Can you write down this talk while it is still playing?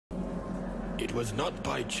It was not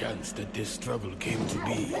by chance that this struggle came to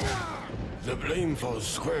be. The blame falls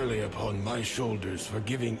squarely upon my shoulders for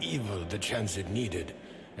giving evil the chance it needed,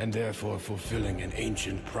 and therefore fulfilling an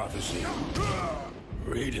ancient prophecy.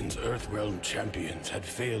 Raiden's Earthrealm champions had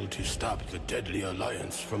failed to stop the deadly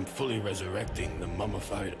alliance from fully resurrecting the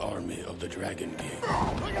mummified army of the Dragon King.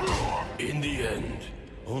 In the end,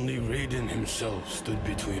 only Raiden himself stood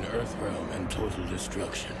between Earthrealm and total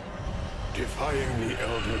destruction. Defying the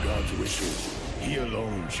Elder God's wishes, he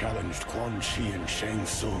alone challenged Quan Chi and Shang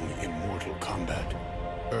Tsung in mortal combat,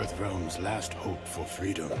 Earthrealm's last hope for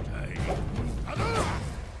freedom.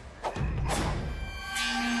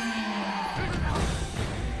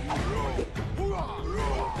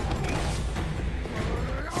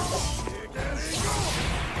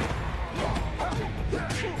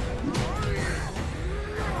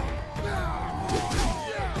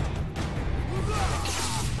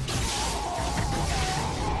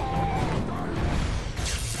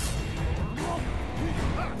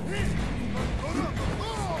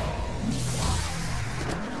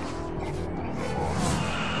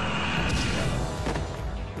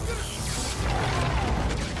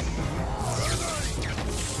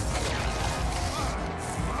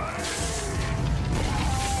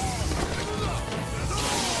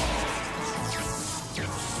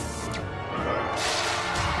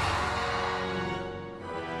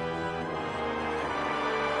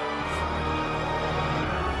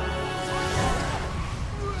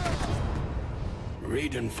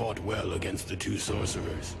 Raiden fought well against the two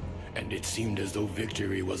sorcerers, and it seemed as though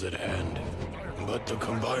victory was at hand. But the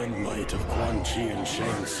combined might of Quan Chi and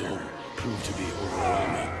Shang Tsung proved to be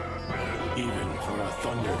overwhelming, even for a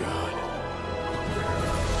Thunder God.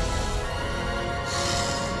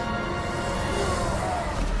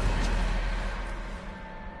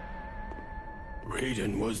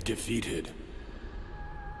 Raiden was defeated.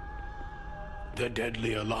 The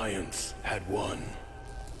Deadly Alliance had won.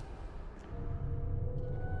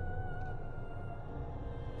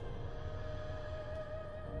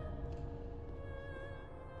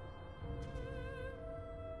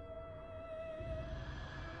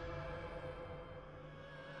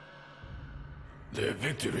 Their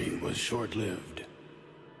victory was short-lived.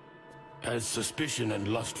 As suspicion and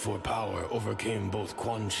lust for power overcame both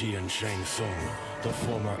Quan Chi and Shang Tsung, the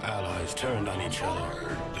former allies turned on each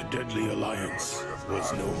other. The Deadly Alliance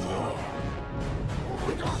was no more.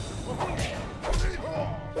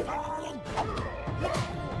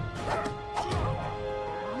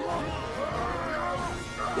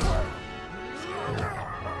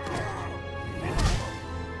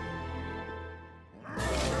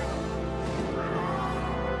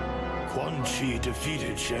 Quan Chi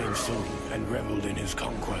defeated Shang Tsung and reveled in his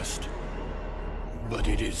conquest. But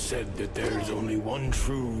it is said that there is only one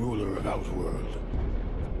true ruler of Outworld.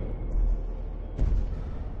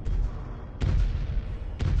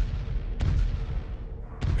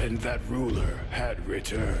 And that ruler had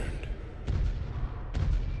returned.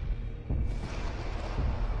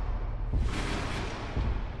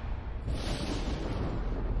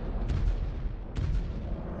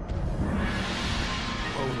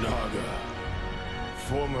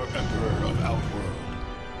 Former Emperor of Outworld,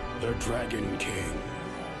 the Dragon King.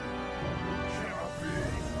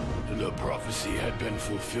 The prophecy had been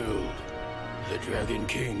fulfilled. The Dragon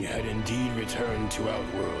King had indeed returned to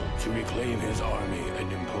Outworld to reclaim his army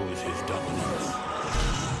and impose his dominance.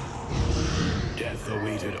 Death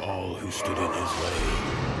awaited all who stood in his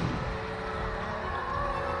way.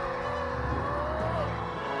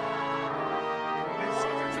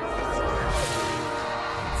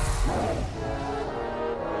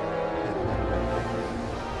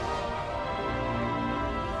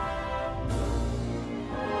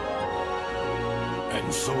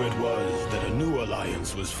 And so it was that a new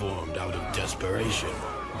alliance was formed out of desperation.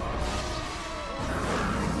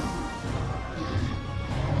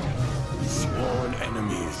 Sworn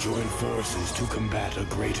enemies joined forces to combat a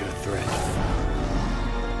greater threat.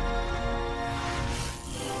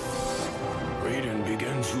 Raiden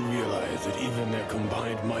began to realize that even their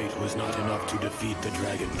combined might was not enough to defeat the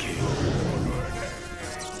Dragon King.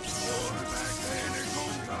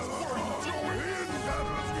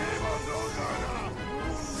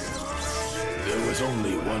 There was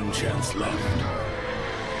only one chance left.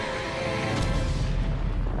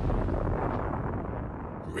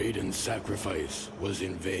 Raiden's sacrifice was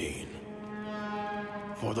in vain,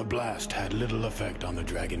 for the blast had little effect on the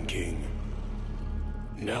Dragon King.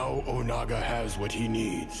 Now Onaga has what he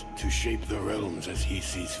needs to shape the realms as he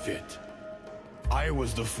sees fit. I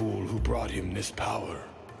was the fool who brought him this power.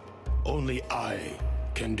 Only I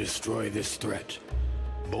can destroy this threat,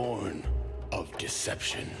 born of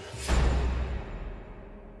deception.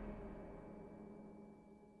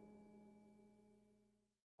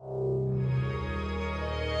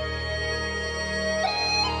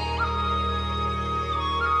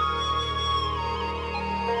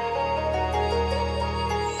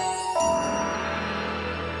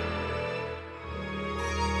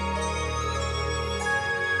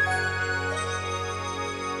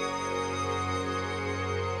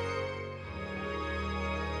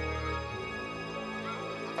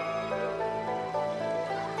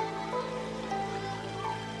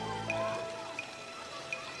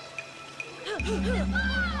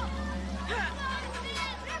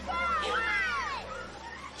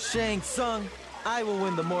 Shang Tsung, I will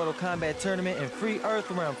win the Mortal Kombat tournament and free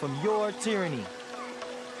Earthrealm from your tyranny.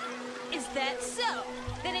 Is that so?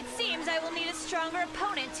 Then it seems I will need a stronger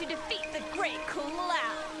opponent to defeat the great Kung Lao.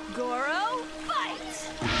 Goro, fight!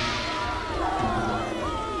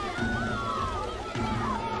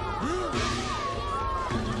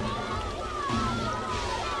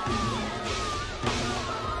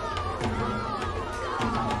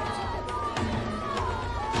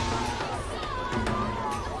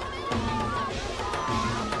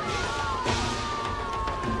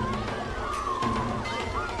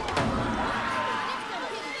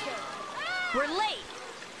 We're late!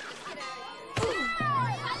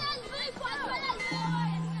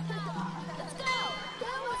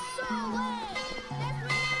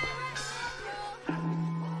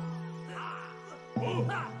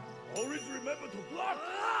 Always remember to block!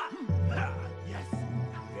 Yes,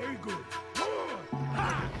 very good.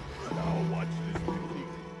 Now watch this beauty.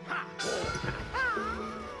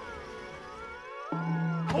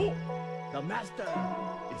 Oh, the master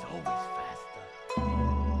is always faster.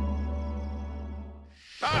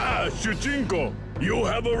 Ah, Shujinko, you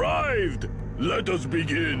have arrived! Let us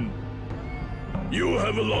begin. You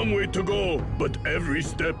have a long way to go, but every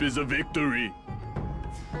step is a victory.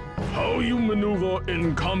 How you maneuver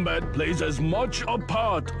in combat plays as much a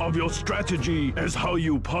part of your strategy as how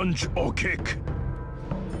you punch or kick.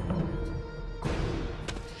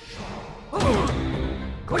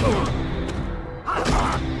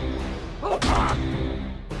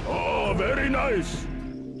 Oh, very nice.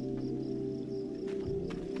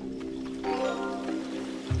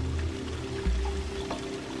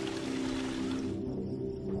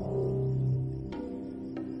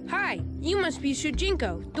 Hi, you must be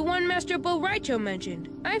Shujinko, the one Master Bo Raicho mentioned.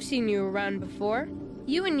 I've seen you around before.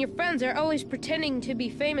 You and your friends are always pretending to be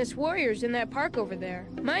famous warriors in that park over there.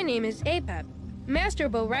 My name is Apep. Master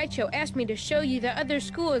Bo Raicho asked me to show you the other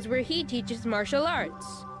schools where he teaches martial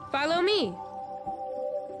arts. Follow me.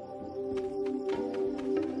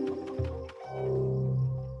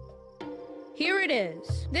 Here it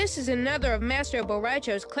is. This is another of Master Bo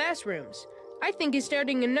Raicho's classrooms. I think he's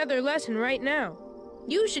starting another lesson right now.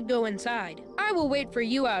 You should go inside. I will wait for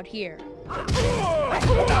you out here.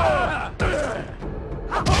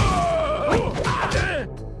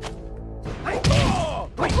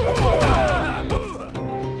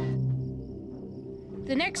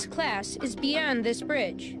 The next class is beyond this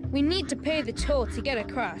bridge. We need to pay the toll to get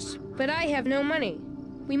across, but I have no money.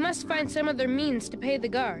 We must find some other means to pay the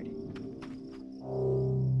guard.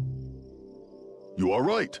 You are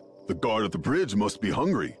right. The guard at the bridge must be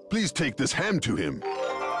hungry. Please take this ham to him.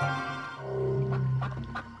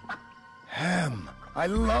 Ham. I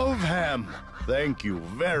love ham. Thank you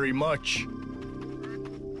very much.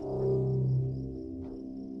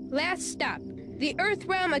 Last stop, the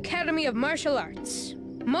Earthrealm Academy of Martial Arts.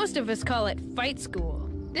 Most of us call it Fight School.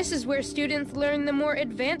 This is where students learn the more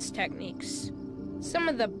advanced techniques. Some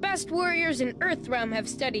of the best warriors in Earthrealm have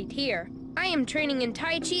studied here. I am training in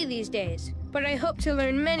Tai Chi these days, but I hope to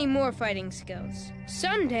learn many more fighting skills.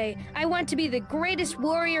 Someday, I want to be the greatest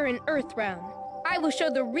warrior in Earthrealm. I will show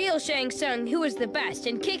the real Shang Tsung who is the best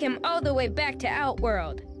and kick him all the way back to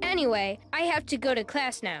Outworld. Anyway, I have to go to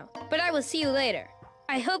class now, but I will see you later.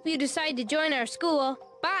 I hope you decide to join our school.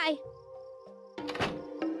 Bye!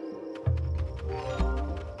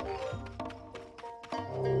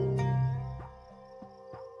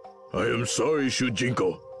 I am sorry,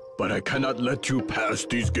 Shujinko, but I cannot let you pass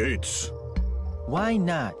these gates. Why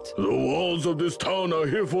not? The walls of this town are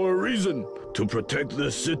here for a reason, to protect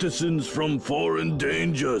the citizens from foreign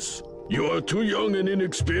dangers. You are too young and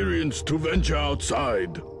inexperienced to venture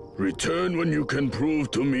outside. Return when you can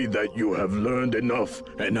prove to me that you have learned enough,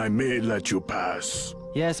 and I may let you pass.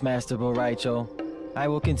 Yes, Master Bo Raicho. I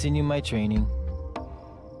will continue my training.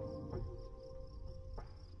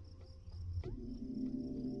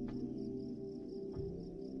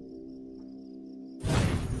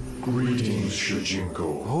 Greetings,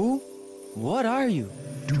 Shujinko. Who? What are you?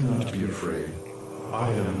 Do not be afraid.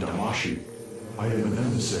 I am Damashi. I am an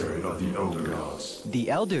emissary of the Elder Gods.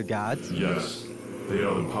 The Elder Gods? Yes, they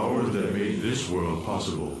are the powers that made this world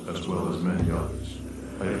possible, as well as many others.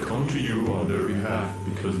 I have come to you on their behalf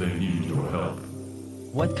because they need your help.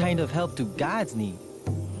 What kind of help do gods need?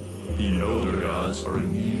 The Elder Gods are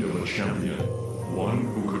in need of a champion, one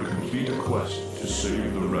who could complete a quest to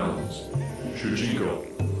save the realms. Shujinko,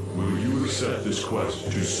 will you accept this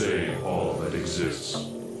quest to save all that exists?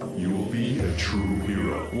 You will be a true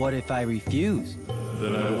hero. What if I refuse?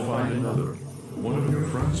 Then I will find another. One of your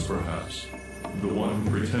friends, perhaps. The one who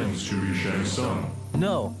pretends to be Shang's son.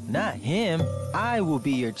 No, not him. I will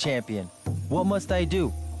be your champion. What must I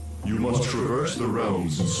do? You must traverse the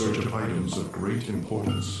realms in search of items of great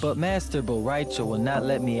importance. But Master Boraicho will not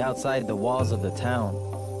let me outside the walls of the town.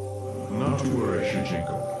 Not to worry,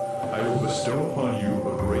 Shujinko. I will bestow upon you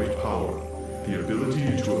a great power. The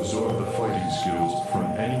ability to absorb the fighting skills from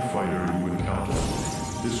any fighter you encounter.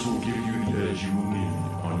 This will give you the edge you will need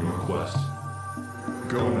on your quest.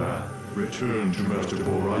 Go now, return to Master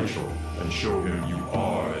Boraicho and show him you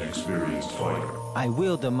are an experienced fighter. I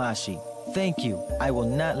will, Damashi. Thank you. I will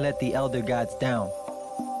not let the Elder Gods down.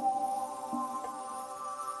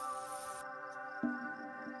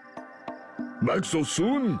 Back so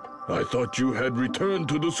soon? I thought you had returned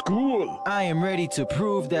to the school. I am ready to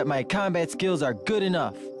prove that my combat skills are good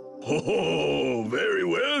enough. Oh, very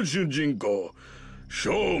well, Shujinko.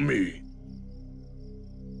 Show me.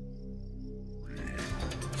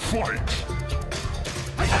 Fight!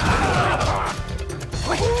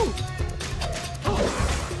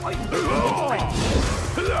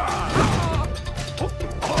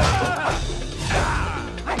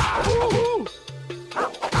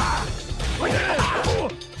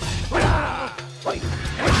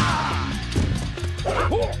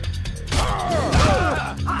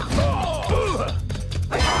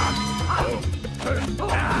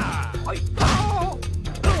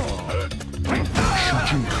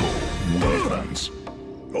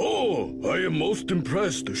 Oh, I am most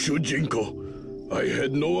impressed, Shujinko. I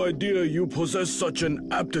had no idea you possess such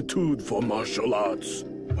an aptitude for martial arts.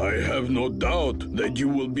 I have no doubt that you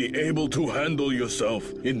will be able to handle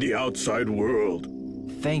yourself in the outside world.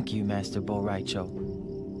 Thank you, Master Boraicho.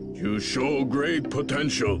 You show great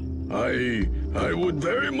potential. I would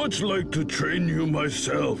very much like to train you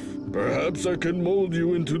myself. Perhaps I can mold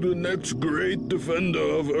you into the next great defender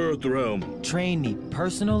of Earthrealm. Train me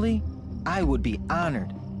personally? I would be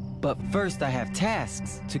honored. But first I have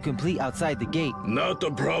tasks to complete outside the gate. Not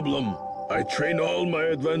a problem. I train all my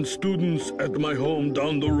advanced students at my home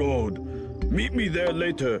down the road. Meet me there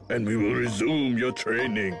later and we will resume your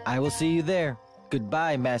training. I will see you there.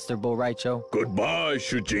 Goodbye, Master Boraicho. Goodbye,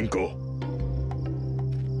 Shujinko.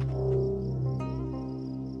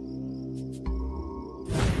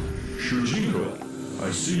 Shujinko,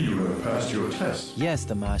 I see you have passed your test. Yes,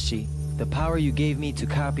 Damashi. The power you gave me to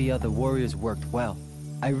copy other warriors worked well.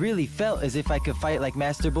 I really felt as if I could fight like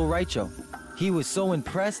Master Boraicho. He was so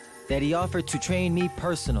impressed that he offered to train me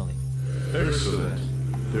personally. Excellent.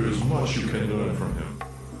 There is much you can learn from him.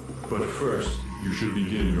 But first, you should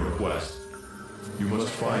begin your quest. You must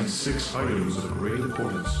find 6 items of great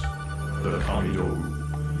importance. The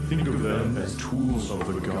Kamidogu. Think of them as tools of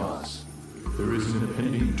the gods. There is an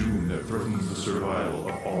impending doom that threatens the survival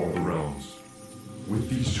of all the realms. With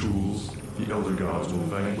these tools, the Elder Gods will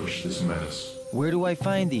vanquish this menace. Where do I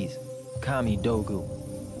find these? Kamidogu.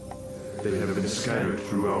 They have been scattered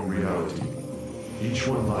throughout reality. Each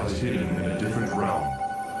one lies hidden in a different realm.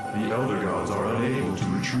 The Elder Gods are unable to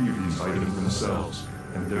retrieve these items themselves,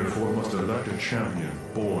 and therefore must elect a champion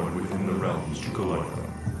born within the realms to collect them.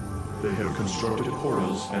 They have constructed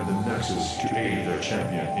portals and the Nexus to aid their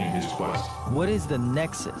champion in his quest. What is the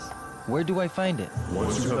Nexus? Where do I find it?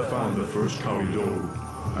 Once you have found the first Kamidogu,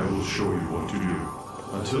 I will show you what to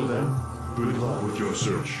do. Until then, good luck with your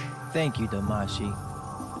search. Thank you, Damashi.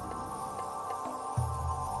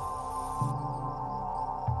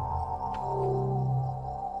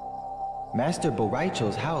 Master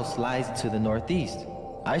Boraicho's house lies to the northeast.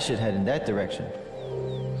 I should head in that direction.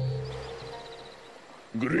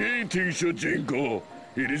 Greetings, Shujinko.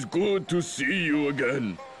 It is good to see you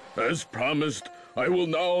again. As promised, I will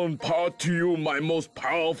now impart to you my most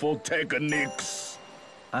powerful techniques.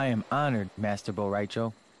 I am honored, Master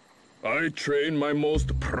Boraicho. I train my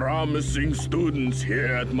most promising students here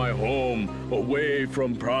at my home, away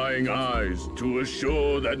from prying eyes, to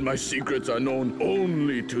assure that my secrets are known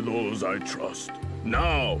only to those I trust.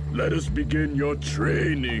 Now, let us begin your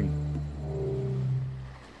training.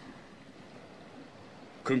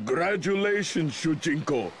 Congratulations,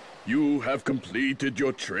 Shujinko. You have completed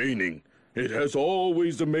your training. It has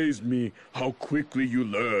always amazed me how quickly you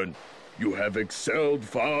learn. You have excelled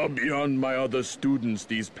far beyond my other students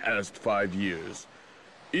these past 5 years.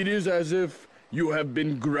 It is as if you have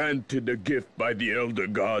been granted a gift by the Elder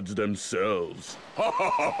Gods themselves.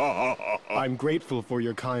 I'm grateful for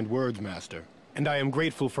your kind words, Master. And I am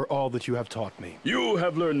grateful for all that you have taught me. You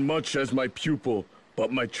have learned much as my pupil,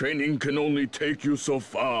 but my training can only take you so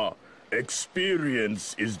far.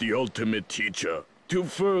 Experience is the ultimate teacher. To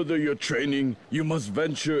further your training, you must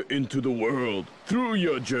venture into the world. Through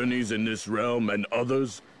your journeys in this realm and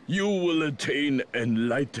others, you will attain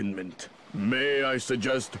enlightenment. May I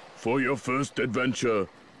suggest, for your first adventure,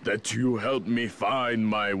 that you help me find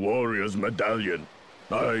my warrior's medallion?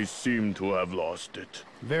 I seem to have lost it.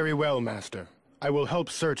 Very well, Master. I will help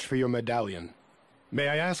search for your medallion. May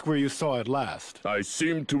I ask where you saw it last? I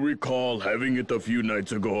seem to recall having it a few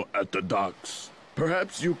nights ago at the docks.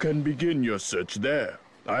 Perhaps you can begin your search there.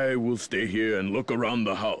 I will stay here and look around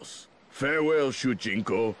the house. Farewell,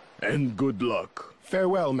 Shujinko, and good luck.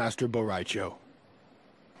 Farewell, Master Boraicho.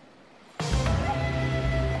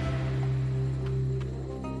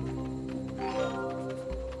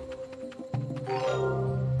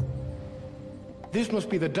 This must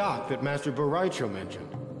be the dock that Master Boraicho mentioned.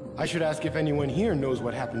 I should ask if anyone here knows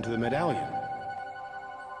what happened to the medallion.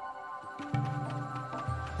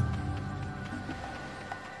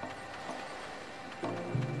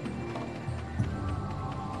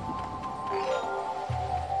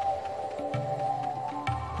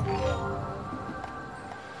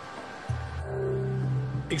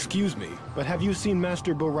 Excuse me, but have you seen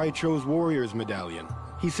Master Boraicho's warrior's medallion?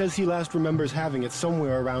 He says he last remembers having it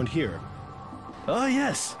somewhere around here. Oh,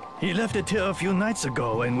 yes. He left it here a few nights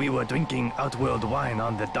ago when we were drinking Outworld wine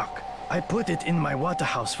on the dock. I put it in my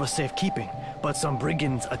waterhouse for safekeeping, but some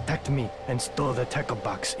brigands attacked me and stole the tackle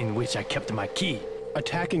box in which I kept my key.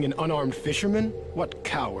 Attacking an unarmed fisherman? What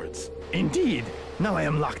cowards. Indeed. Now I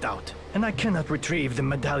am locked out, and I cannot retrieve the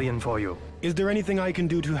medallion for you. Is there anything I can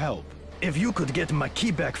do to help? If you could get my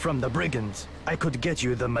key back from the brigands, I could get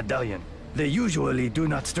you the medallion. They usually do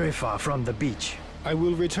not stray far from the beach. I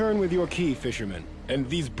will return with your key, fisherman, and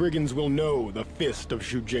these brigands will know the fist of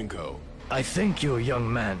Shujinko. I thank you,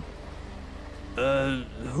 young man.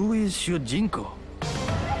 Who is Shujinko?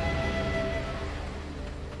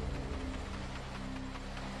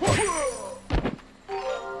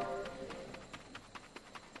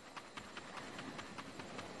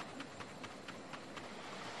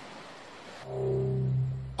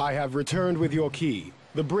 I have returned with your key.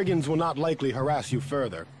 The brigands will not likely harass you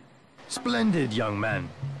further. Splendid, young man.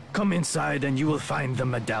 Come inside and you will find the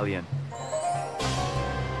medallion.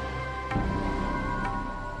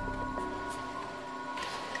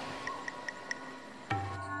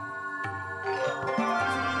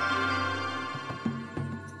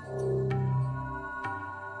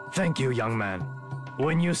 Thank you, young man.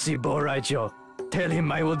 When you see Boraicho, tell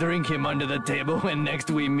him I will drink him under the table when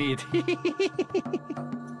next we meet.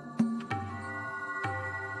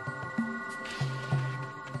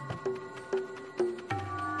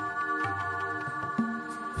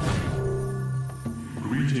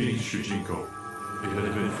 Greetings, Shujinko. It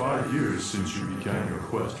has been 5 years since you began your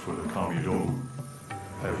quest for the Kamidogu.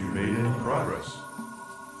 Have you made any progress?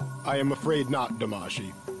 I am afraid not,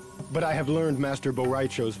 Damashi. But I have learned Master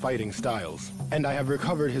Boraicho's fighting styles, and I have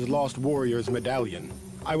recovered his lost warrior's medallion.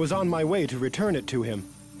 I was on my way to return it to him.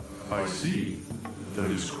 I see. That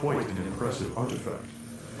is quite an impressive artifact.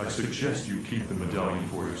 I suggest you keep the medallion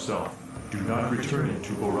for yourself. Do not return it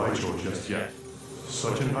to Boraicho just yet.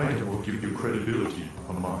 Such an item will give you credibility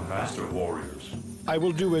among master warriors. I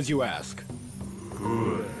will do as you ask.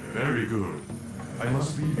 Good, very good. I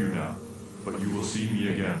must leave you now, but you will see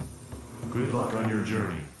me again. Good luck on your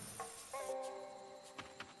journey.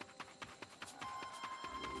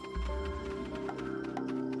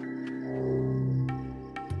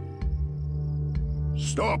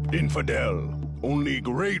 Stop, infidel! Only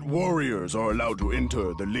great warriors are allowed to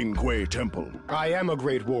enter the Lingque Temple. I am a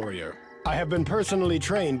great warrior. I have been personally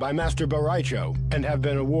trained by Master Boraicho, and have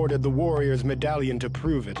been awarded the warrior's medallion to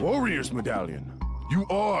prove it. Warrior's medallion? You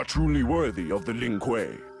are truly worthy of the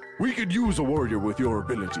Lingque. We could use a warrior with your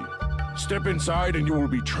ability. Step inside and you will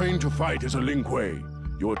be trained to fight as a Lingque.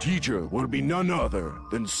 Your teacher will be none other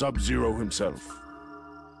than Sub-Zero himself.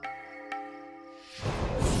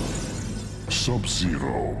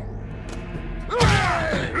 Sub-Zero.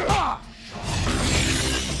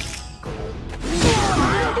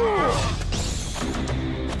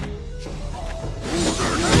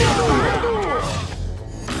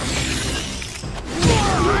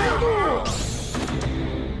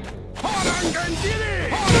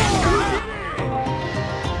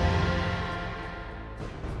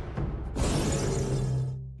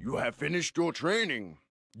 You have finished your training.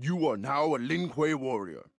 You are now a Lingque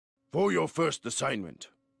warrior. For your first assignment,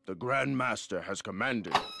 the Grand Master has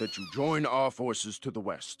commanded that you join our forces to the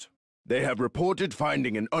west. They have reported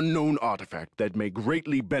finding an unknown artifact that may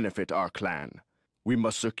greatly benefit our clan. We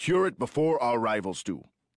must secure it before our rivals do.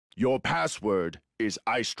 Your password is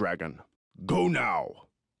Ice Dragon. Go now.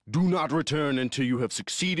 Do not return until you have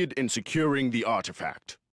succeeded in securing the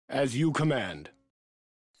artifact. As you command.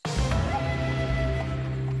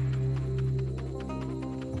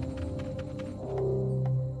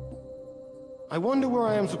 I wonder where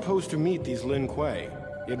I am supposed to meet these Lin Kuei.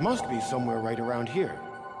 It must be somewhere right around here.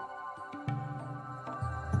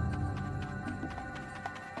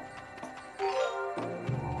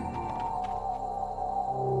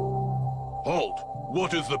 Halt!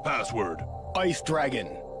 What is the password? Ice Dragon.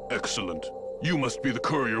 Excellent. You must be the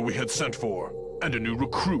courier we had sent for, and a new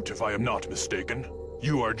recruit if I am not mistaken.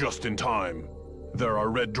 You are just in time. There are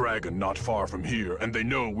Red Dragon not far from here, and they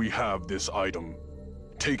know we have this item.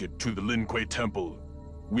 Take it to the Lin Kuei Temple.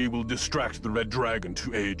 We will distract the Red Dragon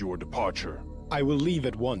to aid your departure. I will leave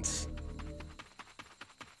at once.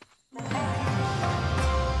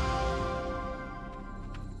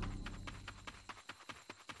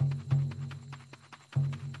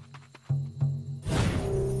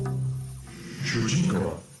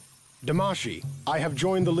 Shujinko. Damashi, I have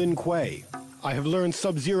joined the Lin Kuei. I have learned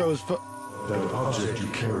Sub-Zero's That object you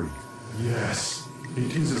carry. Yes,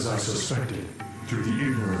 it is as I suspected. Through the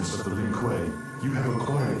ignorance of the Lin Kuei, you have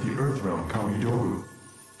acquired the Earthrealm Kamidogu.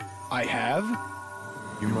 I have?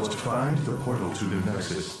 You must find the portal to the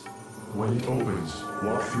Nexus. When it opens,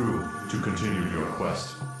 walk through to continue your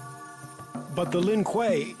quest. But the Lin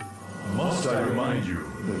Kuei... Must I remind you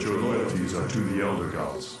that your loyalties are to the Elder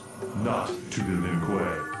Gods, not to the Lin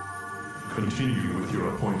Kuei. Continue with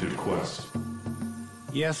your appointed quest.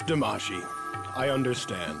 Yes, Damashi. I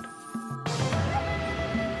understand.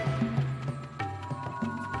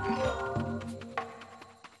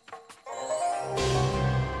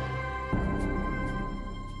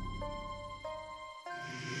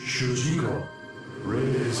 Shujinko,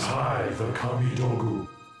 raise high the Kamidogu.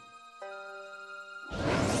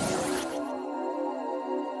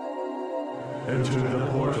 Enter the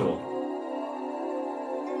portal.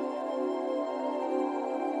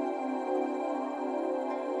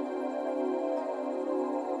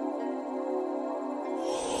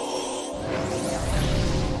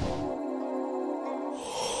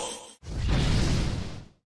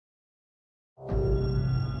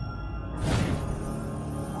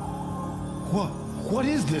 What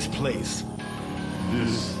is this place?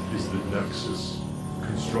 This is the Nexus,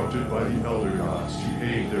 constructed by the Elder Gods to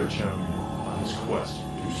aid their champion on his quest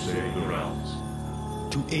to save the realms.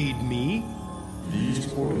 To aid me? These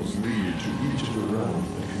portals lead to each of the realms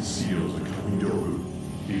that conceals a Kamidogu.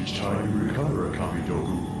 Each time you recover a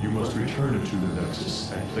Kamidogu, you must return it to the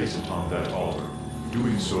Nexus and place it on that altar.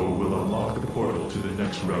 Doing so will unlock the portal to the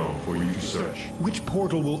next realm for you to search. Which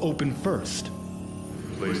portal will open first?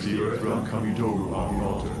 Place the Earthrealm Kamidogu on the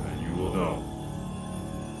altar and you will know.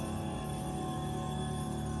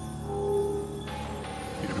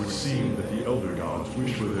 It would seem that the Elder Gods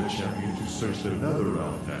wish for their champion to search the Nether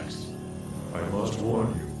Realm next. I must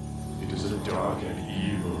warn you, it is a dark and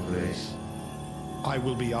evil place. I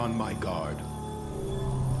will be on my guard.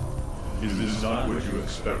 Is this not what you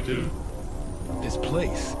expected? This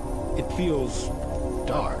place, it feels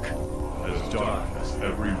dark. As dark as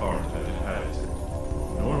every heart that inhabits it.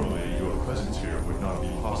 Normally, your presence here would not be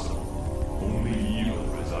possible. Only evil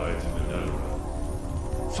resides in the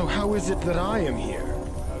Netherrealm. So how is it that I am here?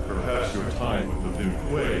 Perhaps your time with the Lin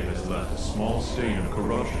Kuei has left a small stain of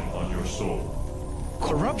corruption on your soul.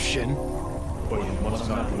 Corruption? But you must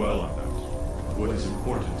not dwell on that. What is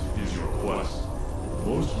important is your quest.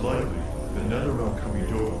 Most likely, the Netherrealm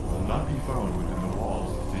Kamidogu will not be found within the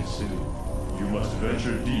walls of this city. You must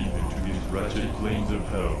venture deep into these wretched plains of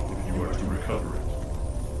hell if you are to recover it.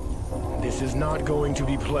 This is not going to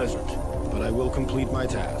be pleasant, but I will complete my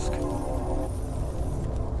task.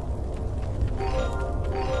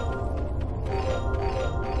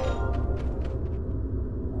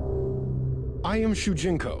 I am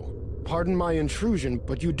Shujinko. Pardon my intrusion,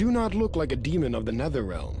 but you do not look like a demon of the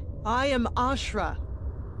Netherrealm. I am Ashra.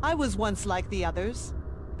 I was once like the others,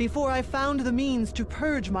 before I found the means to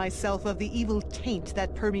purge myself of the evil taint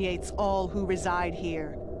that permeates all who reside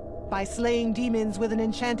here. By slaying demons with an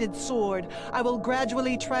enchanted sword, I will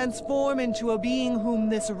gradually transform into a being whom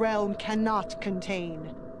this realm cannot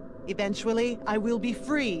contain. Eventually, I will be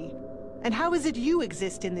free. And how is it you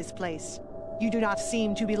exist in this place? You do not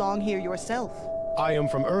seem to belong here yourself. I am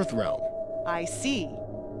from Earthrealm. I see.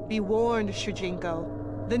 Be warned,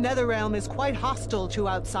 Shujinko. The Netherrealm is quite hostile to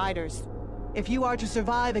outsiders. If you are to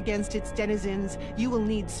survive against its denizens, you will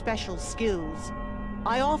need special skills.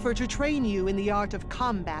 I offer to train you in the art of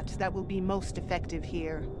combat that will be most effective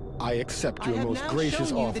here. I accept your most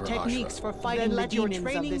gracious offer, I have now shown you the techniques for fighting the demons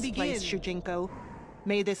of this place, Shujinko.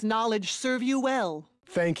 May this knowledge serve you well.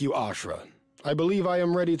 Thank you, Ashra. I believe I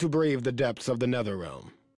am ready to brave the depths of the Netherrealm.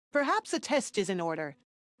 Perhaps a test is in order.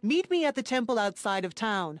 Meet me at the temple outside of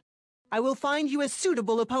town. I will find you a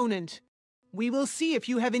suitable opponent. We will see if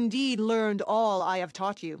you have indeed learned all I have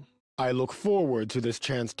taught you. I look forward to this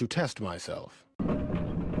chance to test myself.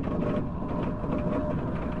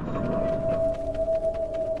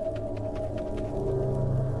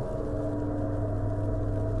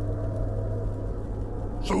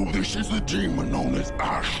 So this is the demon known as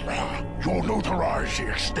Ashra. Your notoriety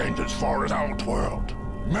extends as far as Outworld.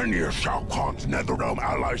 Many of Shao Kahn's Netherrealm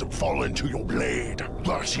allies have fallen to your blade.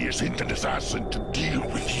 Thus he has sent an assassin to deal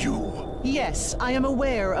with you. Yes, I am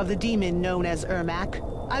aware of the demon known as Ermac.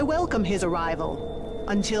 I welcome his arrival.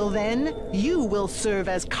 Until then, you will serve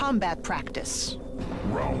as combat practice.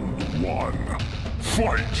 Round 1.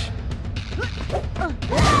 Fight!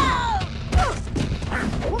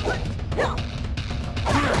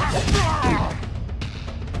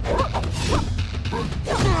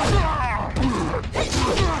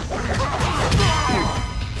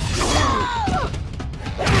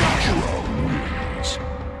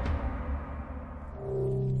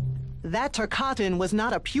 That Tarkatan was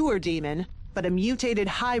not a pure demon, but a mutated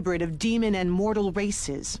hybrid of demon and mortal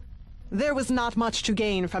races. There was not much to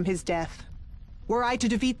gain from his death. Were I to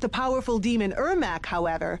defeat the powerful demon Ermac,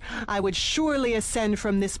 however, I would surely ascend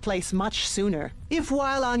from this place much sooner. If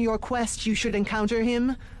while on your quest you should encounter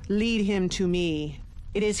him, lead him to me.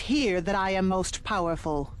 It is here that I am most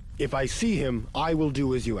powerful. If I see him, I will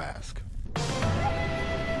do as you ask.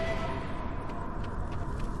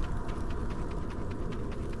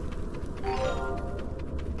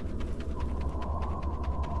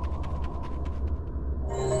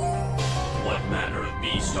 What manner of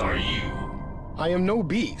beast are you? I am no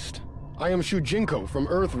beast. I am Shujinko from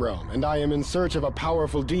Earthrealm, and I am in search of a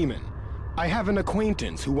powerful demon. I have an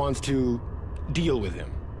acquaintance who wants to deal with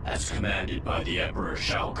him. As commanded by the Emperor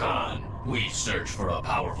Shao Kahn, we search for a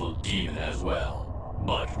powerful demon as well.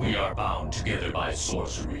 But we are bound together by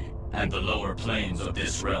sorcery, and the lower planes of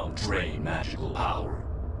this realm drain magical power.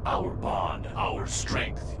 Our bond, our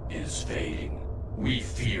strength, is fading. We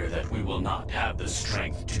fear that we will not have the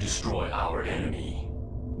strength to destroy our enemy.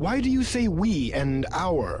 Why do you say we and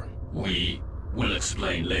our? We will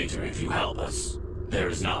explain later if you help us. There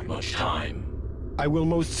is not much time. I will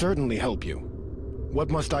most certainly help you.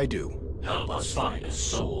 What must I do? Help us find a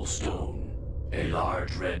soul stone. A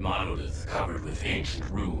large red monolith covered with ancient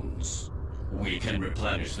runes. We can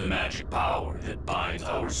replenish the magic power that binds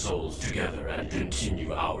our souls together and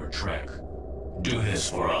continue our trek. Do this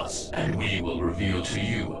for us, and we will reveal to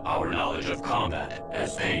you our knowledge of combat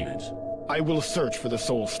as payment. I will search for the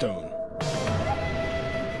Soul Stone.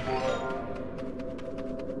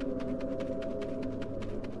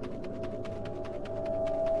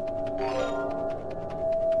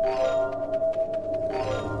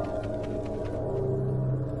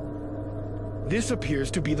 This appears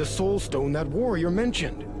to be the Soul Stone that warrior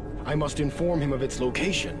mentioned. I must inform him of its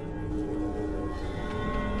location.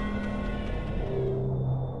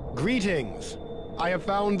 Greetings! I have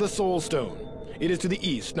found the Soul Stone. It is to the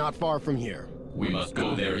east, not far from here. We must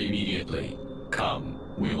go there immediately. Come,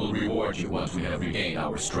 we will reward you once we have regained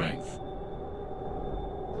our strength.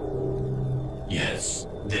 Yes,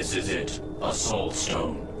 this is it. A soul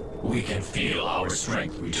stone. We can feel our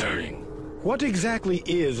strength returning. What exactly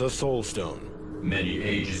is a Soul Stone? Many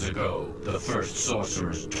ages ago, the first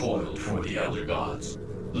sorcerers toiled for the Elder Gods,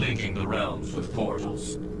 linking the realms with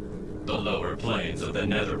portals. The lower planes of the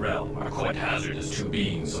Nether Realm are quite hazardous to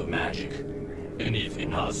beings of magic. Beneath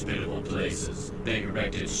inhospitable places, they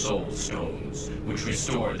erected soul stones, which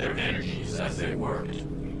restored their energies as they worked.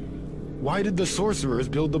 Why did the sorcerers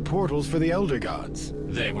build the portals for the Elder Gods?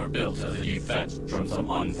 They were built as a defense from some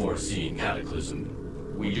unforeseen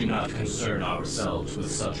cataclysm. We do not concern ourselves with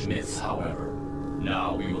such myths, however.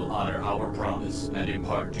 Now we will honor our promise and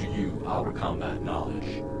impart to you our combat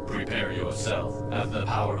knowledge. Prepare yourself, as the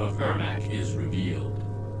power of Ermac is revealed.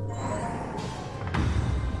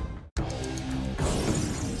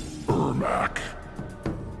 Ermac.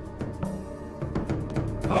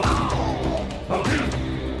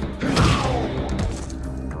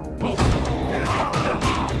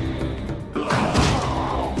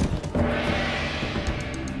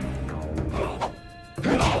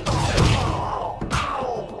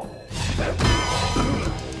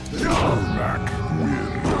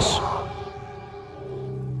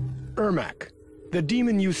 Ermac, the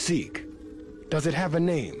demon you seek. Does it have a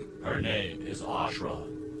name? Her name is Ashra.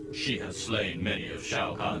 She has slain many of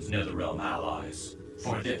Shao Kahn's Netherrealm allies.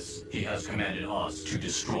 For this, he has commanded us to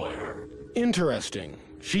destroy her. Interesting.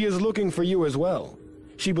 She is looking for you as well.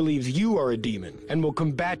 She believes you are a demon and will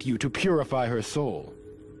combat you to purify her soul.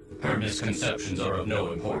 Her misconceptions are of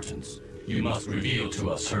no importance. You must reveal to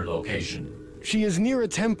us her location. She is near a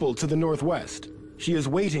temple to the northwest. She is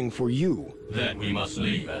waiting for you. Then we must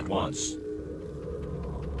leave at once.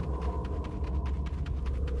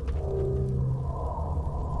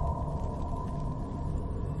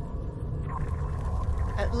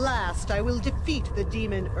 last, I will defeat the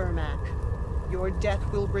demon Ermac. Your death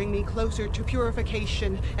will bring me closer to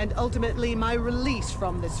purification and ultimately my release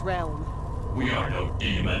from this realm. We are no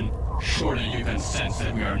demon. Surely you can sense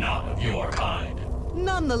that we are not of your kind.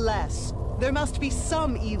 Nonetheless, there must be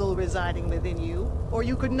some evil residing within you, or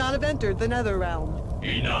you could not have entered the Netherrealm.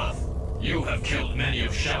 Enough. You have killed many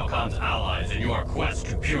of Shao Kahn's allies in your quest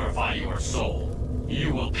to purify your soul.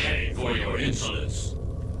 You will pay for your insolence.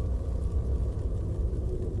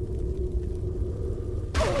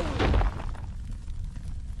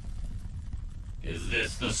 Is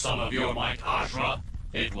this the sum of your might, Ashra?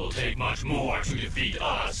 It will take much more to defeat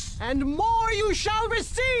us. And more you shall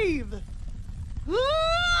receive! Ah!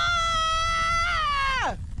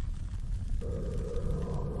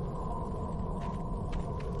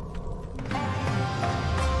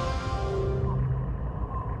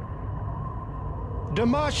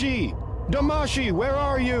 Damashi! Damashi, where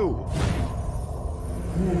are you?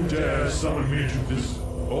 Who dares summon me to this...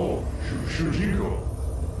 Oh, Shujinko.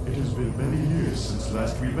 It has been many years since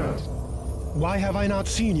last we met. Why have I not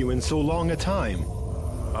seen you in so long a time?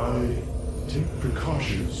 I take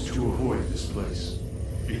precautions to avoid this place.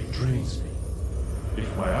 It drains me.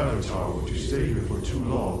 If my avatar were to stay here for too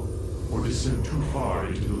long, or descend too far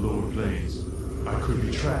into the lower planes, I could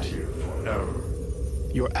be trapped here forever.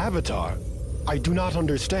 Your avatar? I do not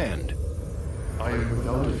understand. I am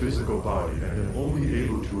without a physical body and am only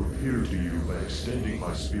able to appear to you by extending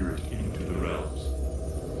my spirit into the realms.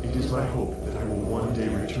 It is my hope that I will one day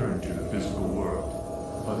return to the physical world.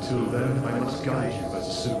 Until then, I must guide you as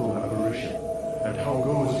a simple apparition. And how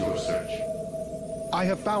goes your search? I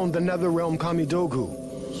have found the Netherrealm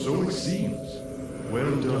Kamidogu. So it seems.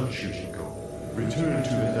 Well done, Shujinko. Return to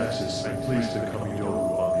the Nexus and place the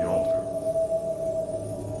Kamidogu on the altar.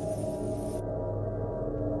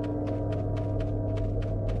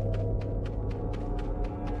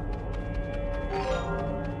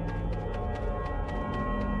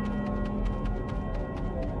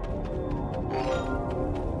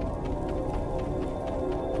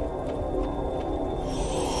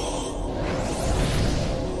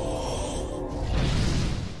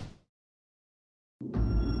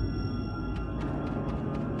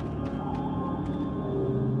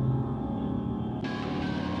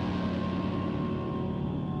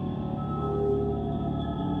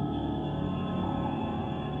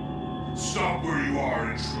 Stop where you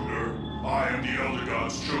are, intruder. I am the Elder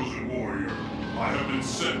God's chosen warrior. I have been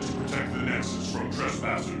sent to protect the Nexus from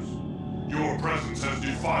trespassers. Your presence has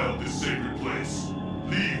defiled this sacred place.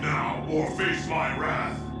 Leave now, or face my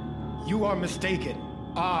wrath. You are mistaken.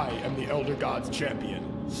 I am the Elder God's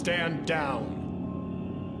champion. Stand down.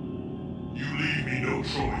 You leave me no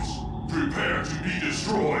choice. Prepare to be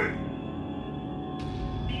destroyed.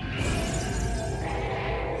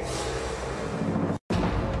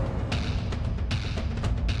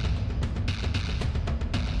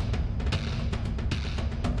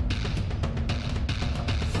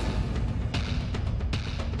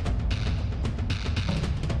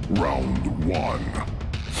 Round 1.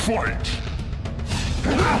 Fight!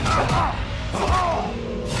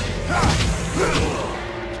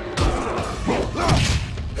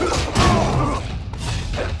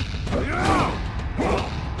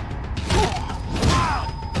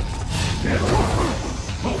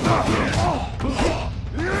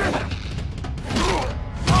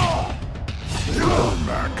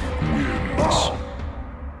 Ermac wins.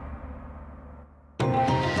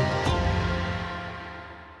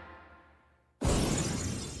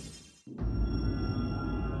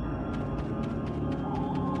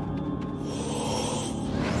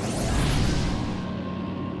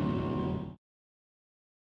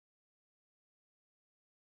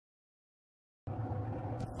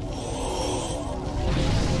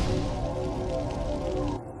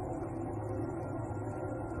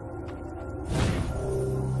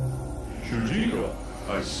 Shujinko,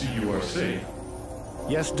 I see you are safe.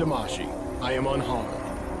 Yes, Damashi. I am unharmed.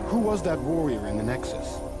 Who was that warrior in the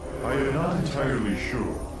Nexus? I am not entirely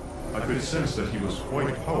sure. I could sense that he was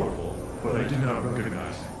quite powerful, but I did not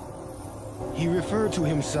recognize him. He referred to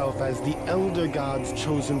himself as the Elder God's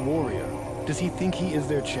chosen warrior. Does he think he is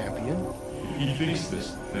their champion? He thinks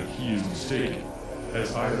this, and he is mistaken.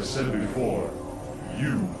 As I have said before,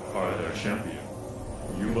 you are their champion.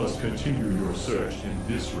 You must continue your search in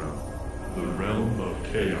this realm, the realm of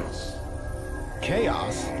chaos.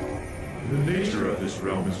 Chaos? The nature of this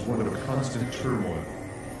realm is one of constant turmoil.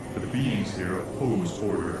 The beings here oppose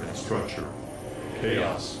order and structure.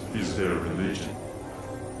 Chaos is their religion.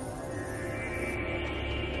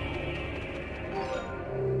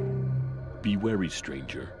 Be wary,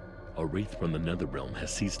 stranger. A wraith from the Netherrealm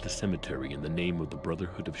has seized the cemetery in the name of the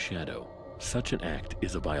Brotherhood of Shadow. Such an act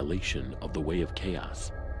is a violation of the Way of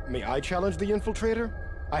Chaos. May I challenge the infiltrator?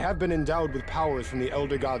 I have been endowed with powers from the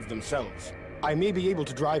Elder Gods themselves. I may be able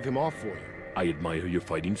to drive him off for you. I admire your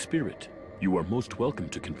fighting spirit. You are most welcome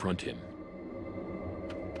to confront him.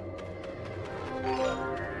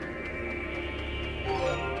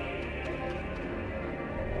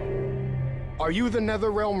 Are you the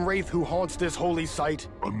Netherrealm Wraith who haunts this holy site?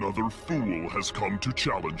 Another fool has come to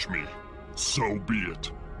challenge me. So be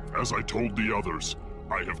it. As I told the others,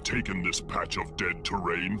 I have taken this patch of dead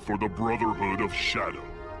terrain for the Brotherhood of Shadow.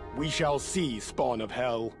 We shall see, spawn of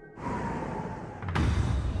hell.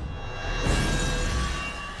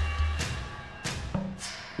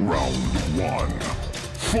 Round 1.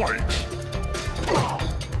 Fight!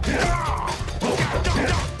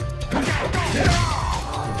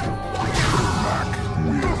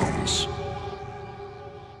 Wins.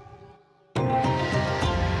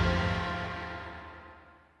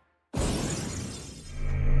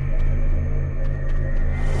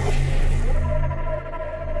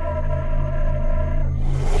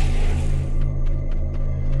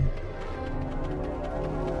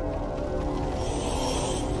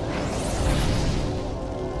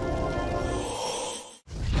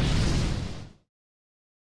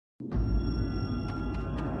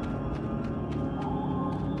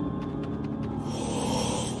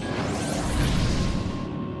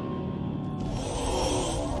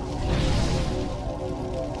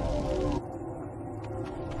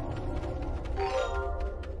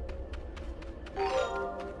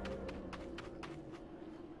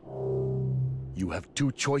 You have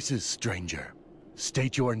two choices, stranger.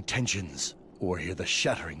 State your intentions, or hear the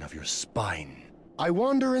shattering of your spine. I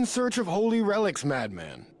wander in search of holy relics,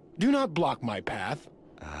 madman. Do not block my path.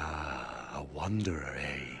 Ah, a wanderer,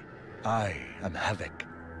 eh? I am Havoc,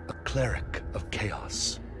 a cleric of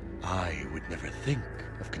chaos. I would never think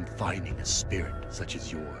of confining a spirit such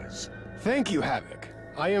as yours. Thank you, Havoc.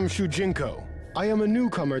 I am Shujinko. I am a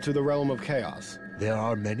newcomer to the realm of chaos. There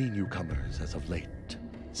are many newcomers as of late.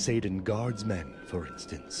 Satan guardsmen, for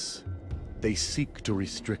instance. They seek to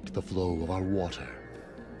restrict the flow of our water.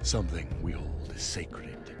 Something we hold as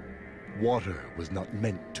sacred. Water was not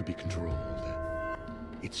meant to be controlled.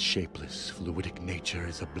 Its shapeless, fluidic nature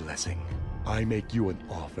is a blessing. I make you an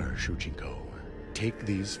offer, Shujinko. Take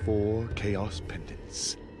these 4 Chaos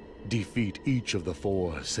Pendants. Defeat each of the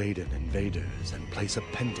 4 Satan invaders and place a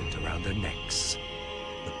pendant around their necks.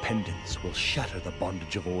 The pendants will shatter the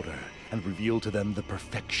bondage of order and reveal to them the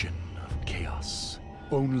perfection of chaos.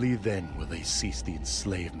 Only then will they cease the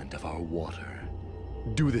enslavement of our water.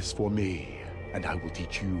 Do this for me, and I will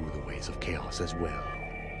teach you the ways of chaos as well.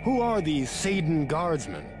 Who are these Satan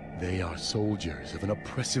guardsmen? They are soldiers of an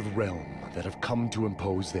oppressive realm that have come to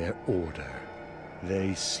impose their order.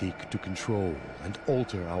 They seek to control and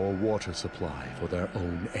alter our water supply for their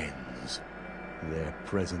own ends. Their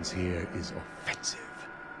presence here is offensive.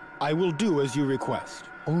 I will do as you request.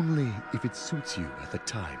 Only if it suits you at the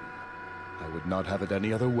time. I would not have it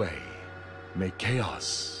any other way. May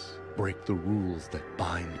chaos break the rules that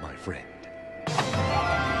bind my friend.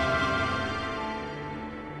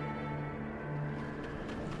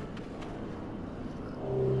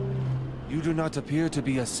 You do not appear to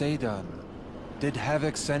be a Satan. Did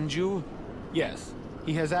Havoc send you? Yes.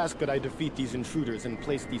 He has asked that I defeat these intruders and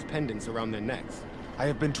place these pendants around their necks. I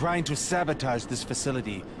have been trying to sabotage this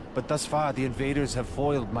facility, but thus far the invaders have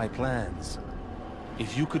foiled my plans.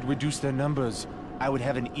 If you could reduce their numbers, I would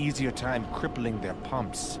have an easier time crippling their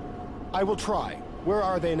pumps. I will try. Where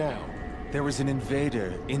are they now? There is an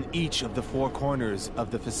invader in each of the 4 corners of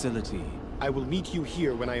the facility. I will meet you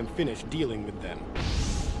here when I am finished dealing with them.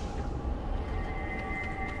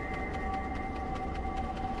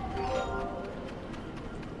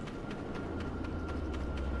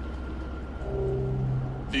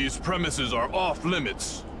 These premises are off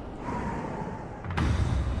limits.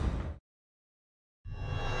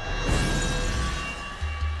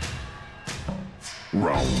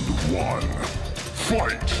 Round 1.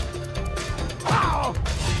 Fight!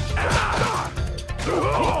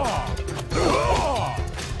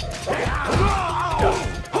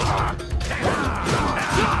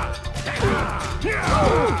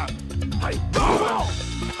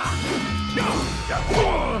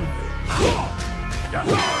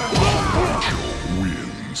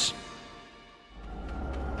 Wins.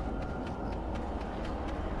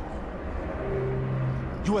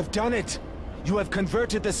 You have done it! You have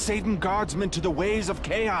converted the Satan Guardsmen to the ways of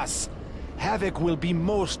chaos. Havoc will be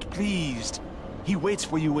most pleased. He waits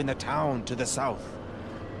for you in the town to the south.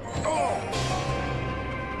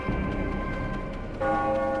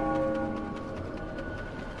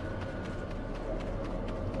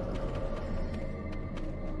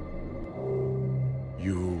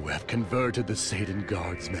 You have converted the Satan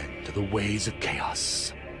Guardsmen to the ways of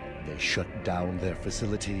chaos. They shut down their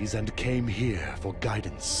facilities and came here for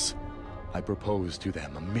guidance. I proposed to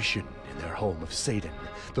them a mission in their home of Satan,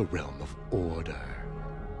 the realm of order.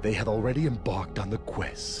 They have already embarked on the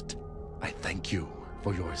quest. I thank you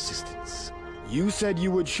for your assistance. You said you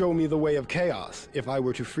would show me the way of chaos if I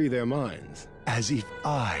were to free their minds. As if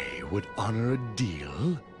I would honor a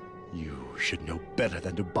deal? You should know better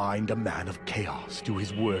than to bind a man of chaos to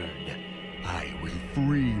his word. I will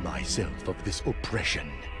free myself of this oppression.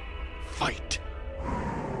 Fight!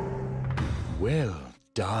 Well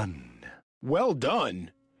done. Well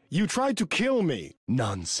done? You tried to kill me.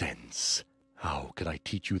 Nonsense. How could I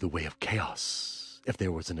teach you the way of chaos if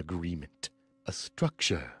there was an agreement, a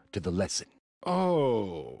structure to the lesson?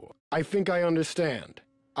 Oh, I think I understand.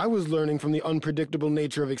 I was learning from the unpredictable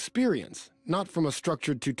nature of experience, not from a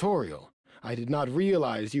structured tutorial. I did not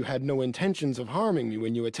realize you had no intentions of harming me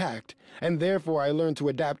when you attacked, and therefore I learned to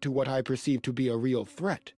adapt to what I perceived to be a real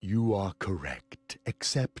threat. You are correct,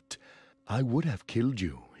 except I would have killed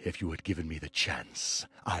you if you had given me the chance.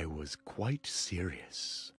 I was quite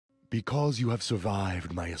serious. Because you have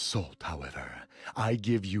survived my assault, however, I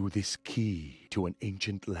give you this key to an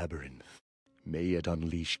ancient labyrinth. May it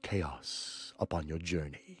unleash chaos upon your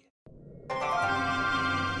journey.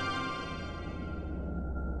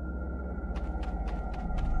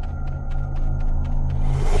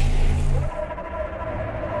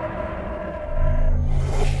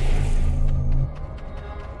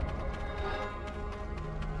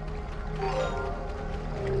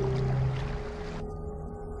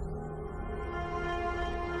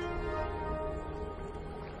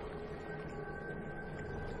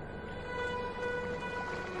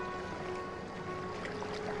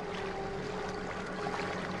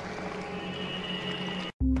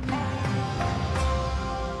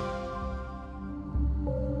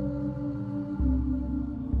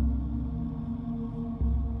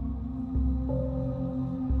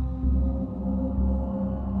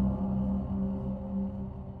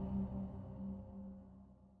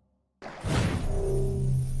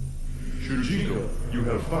 You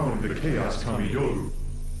have found the Chaos Kamiyoru.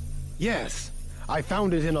 Yes, I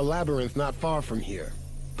found it in a labyrinth not far from here.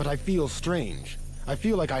 But I feel strange. I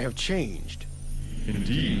feel like I have changed.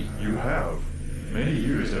 Indeed, you have. Many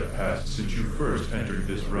years have passed since you first entered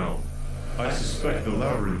this realm. I suspect the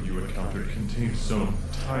labyrinth you encountered contained some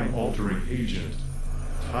time-altering agent.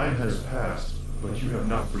 Time has passed, but you have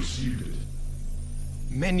not perceived it.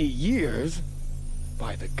 Many years?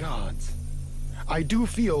 By the gods. I do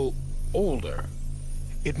feel older.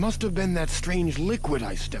 It must have been that strange liquid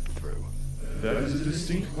I stepped through. That is a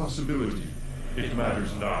distinct possibility. It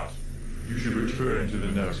matters not. You should return to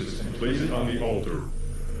the Nexus and place it on the altar.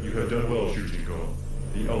 You have done well, Shujinko.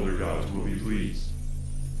 The Elder Gods will be pleased.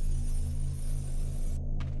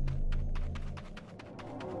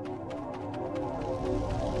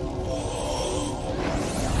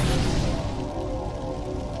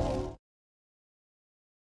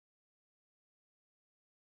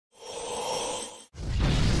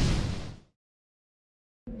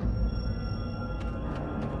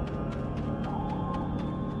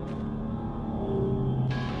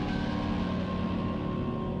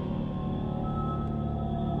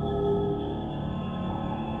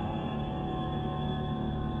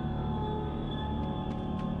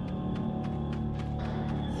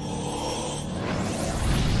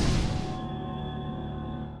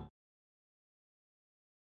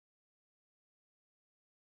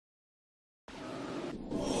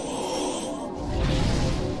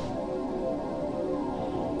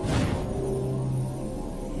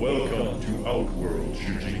 Welcome to Outworld,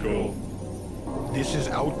 Shujinko. This is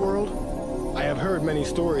Outworld? I have heard many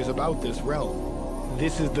stories about this realm.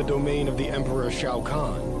 This is the domain of the Emperor Shao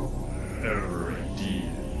Kahn. Emperor, indeed.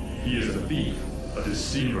 He is a thief, a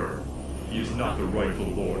deceiver. He is not the rightful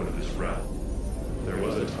lord of this realm. There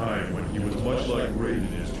was a time when he was much like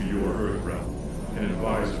Raiden is to your Earth realm, an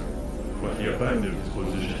advisor, but he abandoned his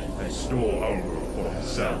position and stole Outworld for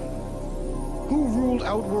himself. Who ruled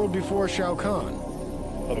Outworld before Shao Kahn?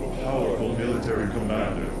 A powerful military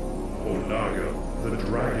commander, Onaga, the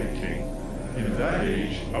Dragon King. In that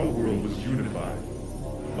age, Outworld was unified.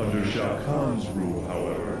 Under Shao Kahn's rule,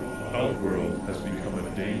 however, Outworld has become a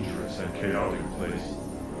dangerous and chaotic place.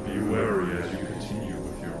 Be wary as you continue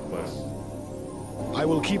with your quest. I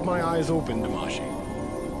will keep my eyes open, Damashi.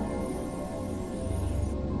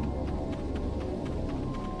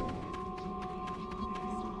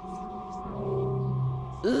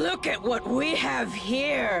 Look at what we have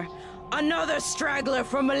here! Another straggler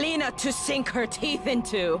for Melina to sink her teeth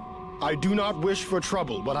into! I do not wish for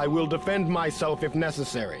trouble, but I will defend myself if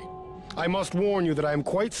necessary. I must warn you that I am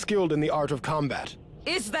quite skilled in the art of combat.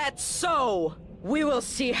 Is that so? We will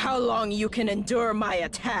see how long you can endure my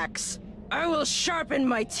attacks. I will sharpen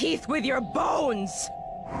my teeth with your bones!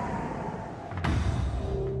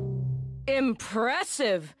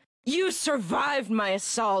 Impressive! You survived my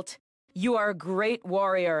assault. You are a great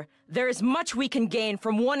warrior. There is much we can gain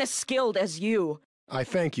from one as skilled as you. I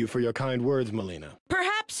thank you for your kind words, Melina.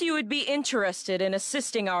 Perhaps you would be interested in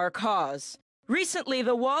assisting our cause. Recently,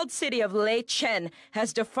 the walled city of Lei Chen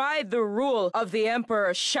has defied the rule of the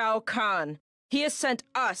Emperor Shao Kahn. He has sent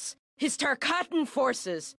us, his Tarkatan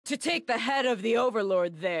forces, to take the head of the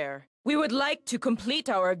Overlord there. We would like to complete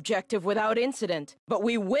our objective without incident, but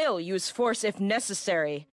we will use force if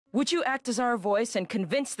necessary. Would you act as our voice and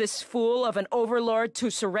convince this fool of an Overlord to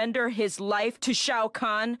surrender his life to Shao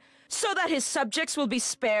Kahn, so that his subjects will be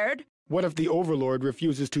spared? What if the Overlord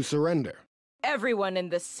refuses to surrender? Everyone in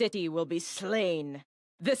the city will be slain.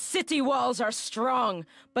 The city walls are strong,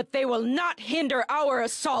 but they will not hinder our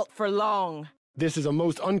assault for long. This is a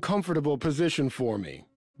most uncomfortable position for me.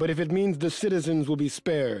 But if it means the citizens will be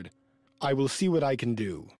spared, I will see what I can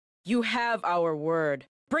do. You have our word.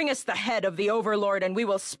 Bring us the head of the Overlord and we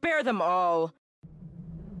will spare them all.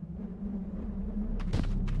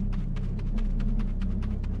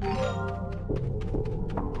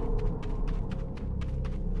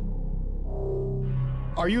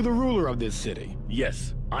 Are you the ruler of this city?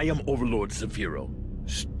 Yes, I am Overlord Zafiro.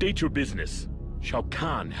 State your business. Shao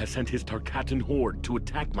Kahn has sent his Tarkatan horde to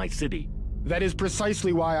attack my city. That is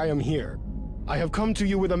precisely why I am here. I have come to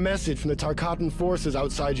you with a message from the Tarkatan forces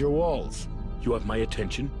outside your walls. You have my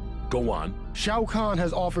attention. Go on. Shao Kahn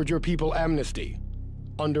has offered your people amnesty.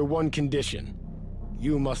 Under one condition.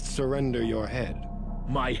 You must surrender your head.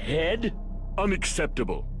 My head?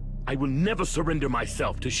 Unacceptable. I will never surrender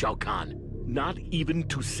myself to Shao Kahn. Not even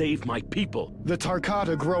to save my people. The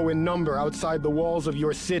Tarkata grow in number outside the walls of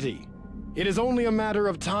your city. It is only a matter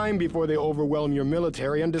of time before they overwhelm your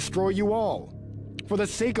military and destroy you all. For the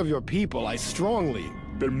sake of your people, I strongly...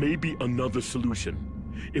 There may be another solution.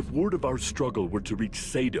 If word of our struggle were to reach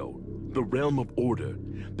Sado, the realm of order,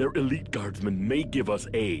 their elite guardsmen may give us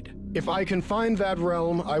aid. If I can find that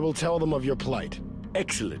realm, I will tell them of your plight.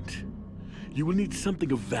 Excellent. You will need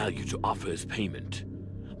something of value to offer as payment.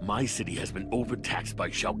 My city has been overtaxed by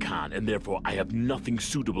Shao Kahn, and therefore I have nothing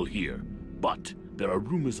suitable here. But there are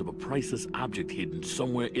rumors of a priceless object hidden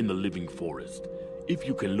somewhere in the living forest. If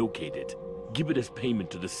you can locate it, give it as payment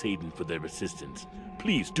to the Satan for their assistance.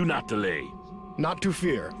 Please do not delay. Not to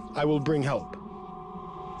fear. I will bring help.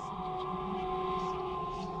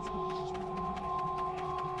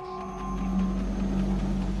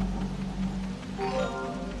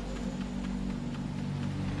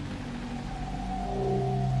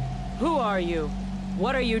 Who are you?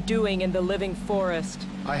 What are you doing in the living forest?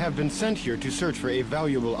 I have been sent here to search for a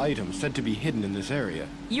valuable item said to be hidden in this area.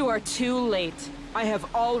 You are too late. I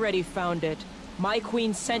have already found it. My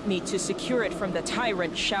queen sent me to secure it from the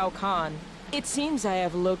tyrant Shao Kahn. It seems I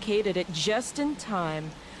have located it just in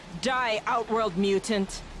time. Die, Outworld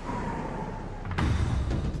mutant!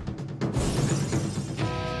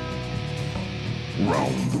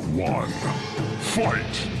 Round 1.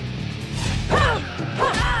 Fight!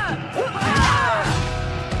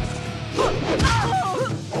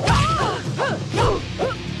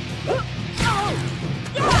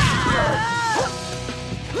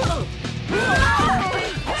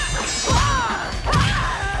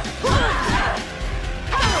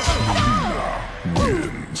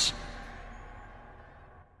 Wins.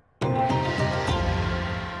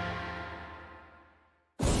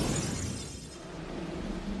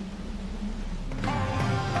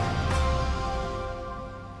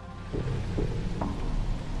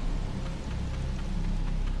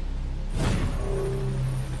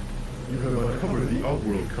 You have uncovered the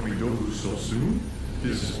Outworld Kamidogu so soon?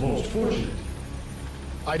 This is most fortunate.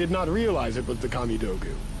 I did not realize it was the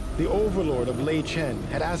Kamidogu. The Overlord of Lei Chen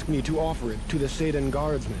had asked me to offer it to the Seidan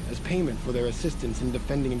Guardsmen as payment for their assistance in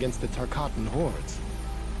defending against the Tarkatan hordes.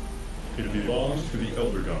 It belongs to the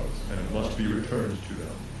Elder Gods and must be returned to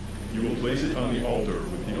them. You will place it on the altar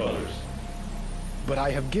with the others. But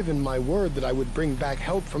I have given my word that I would bring back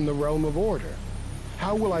help from the Realm of Order.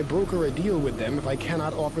 How will I broker a deal with them if I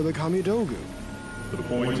cannot offer the Kamidogu? The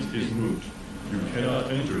point is moot. You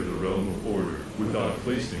cannot enter the Realm of Order without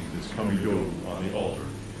placing this Kamidogu on the altar.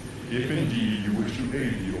 If indeed you wish to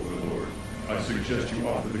aid the Overlord, I suggest you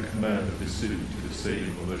offer the command of the city to the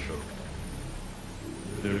Seidan militia.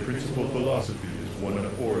 Their principal philosophy is one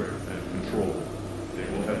of order and control. They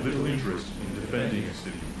will have little interest in defending a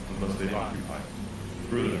city unless they occupy it.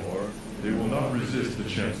 Furthermore, they will not resist the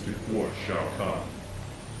chance to thwart Shao Kahn.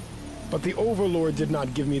 But the Overlord did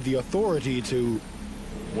not give me the authority to...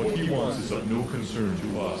 What he wants is of no concern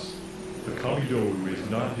to us. The Kamidogu is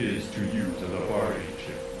not his to use as a bargaining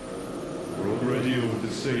chip. Broker a deal with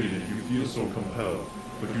the Satan if you feel so compelled,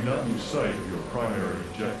 but do not lose sight of your primary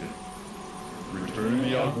objective. Return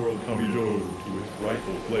the Outworld Kamidogu to its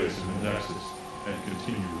rightful place in the Nexus, and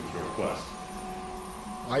continue with your quest.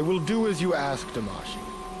 I will do as you ask, Damashi.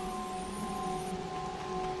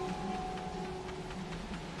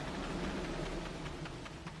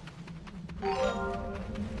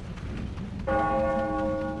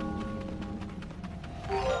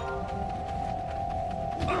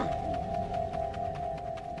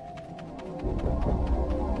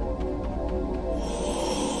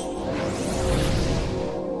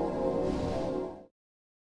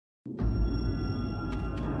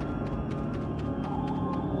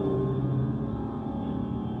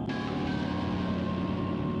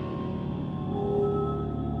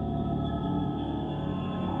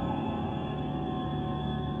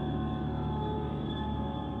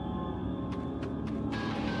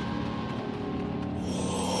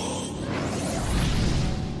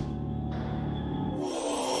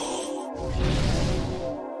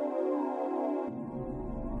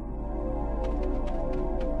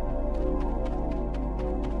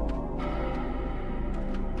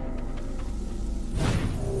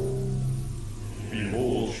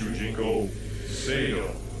 Sado,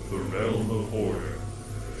 the realm of order.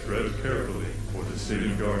 Tread carefully, for the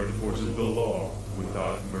Satan Guard enforces the law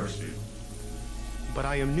without mercy. But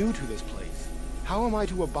I am new to this place. How am I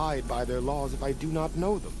to abide by their laws if I do not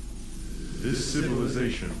know them? This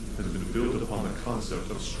civilization has been built upon the concept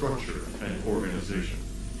of structure and organization.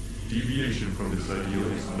 Deviation from this ideal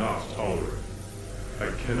is not tolerated. I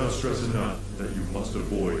cannot stress enough that you must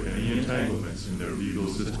avoid any entanglements in their legal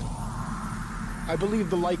system. I believe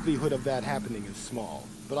the likelihood of that happening is small,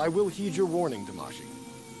 but I will heed your warning, Damashi.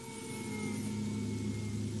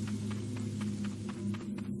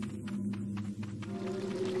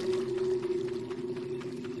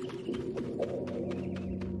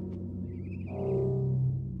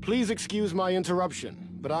 Please excuse my interruption,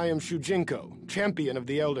 but I am Shujinko, champion of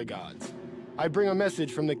the Elder Gods. I bring a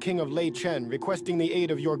message from the King of Lei Chen requesting the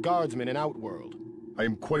aid of your guardsmen in Outworld. I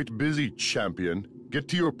am quite busy, champion. Get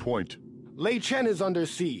to your point. Lei Chen is under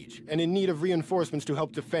siege, and in need of reinforcements to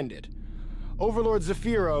help defend it. Overlord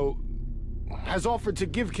Zafiro has offered to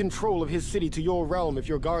give control of his city to your realm if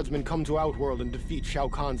your guardsmen come to Outworld and defeat Shao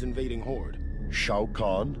Kahn's invading horde. Shao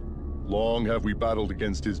Kahn? Long have we battled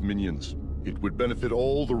against his minions. It would benefit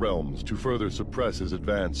all the realms to further suppress his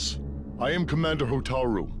advance. I am Commander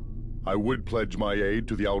Hotaru. I would pledge my aid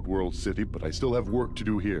to the Outworld city, but I still have work to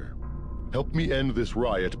do here. Help me end this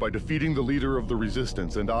riot by defeating the leader of the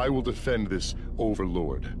resistance, and I will defend this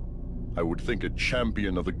overlord. I would think a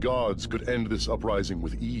champion of the gods could end this uprising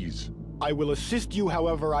with ease. I will assist you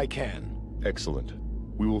however I can. Excellent.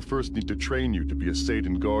 We will first need to train you to be a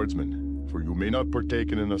Satan guardsman, for you may not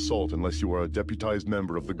partake in an assault unless you are a deputized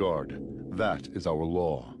member of the guard. That is our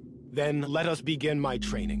law. Then let us begin my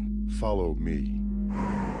training. Follow me.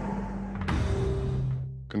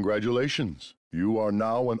 Congratulations. You are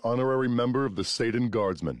now an honorary member of the Satan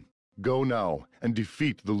Guardsmen. Go now and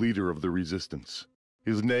defeat the leader of the resistance.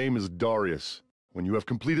 His name is Darius. When you have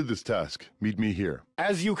completed this task, meet me here.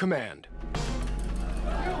 As you command.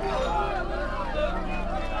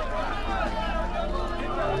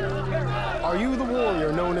 Are you the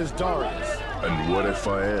warrior known as Darius? And what if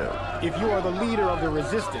I am? If you are the leader of the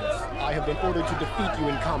resistance, I have been ordered to defeat you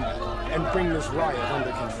in combat and bring this riot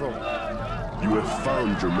under control. You have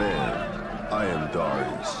found your man. I am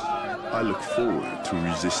Darius. I look forward to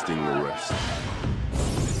resisting arrest.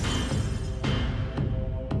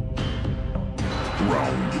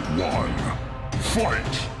 Round 1.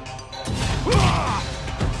 Fight!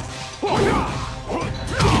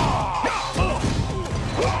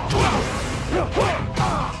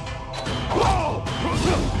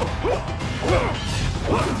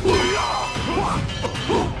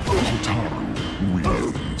 Hotaru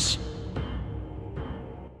wins.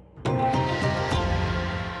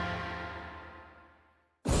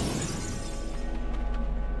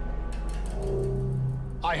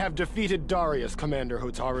 I have defeated Darius, Commander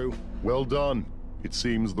Hotaru. Well done. It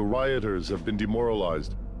seems the rioters have been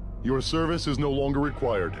demoralized. Your service is no longer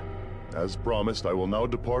required. As promised, I will now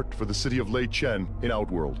depart for the city of Lei Chen in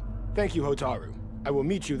Outworld. Thank you, Hotaru. I will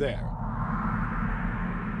meet you there.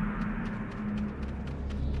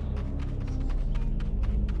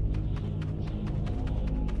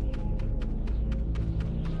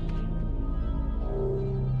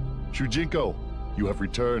 Shujinko, You have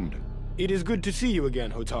returned. It is good to see you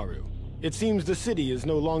again, Hotaru. It seems the city is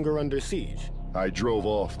no longer under siege. I drove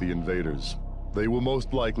off the invaders. They will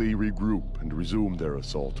most likely regroup and resume their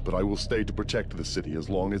assault, but I will stay to protect the city as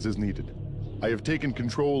long as is needed. I have taken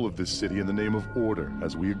control of this city in the name of order,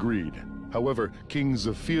 as we agreed. However, King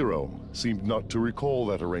Zafiro seemed not to recall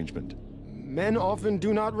that arrangement. Men often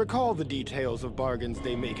do not recall the details of bargains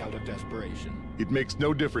they make out of desperation. It makes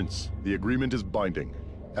no difference. The agreement is binding.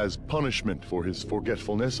 As punishment for his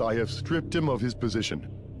forgetfulness, I have stripped him of his position.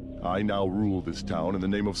 I now rule this town in the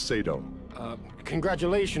name of Sado.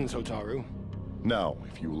 Congratulations, Hotaru. Now,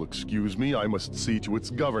 if you will excuse me, I must see to its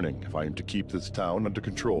governing if I am to keep this town under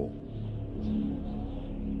control.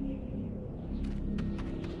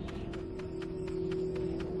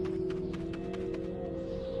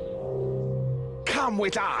 Come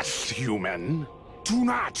with us, human. Do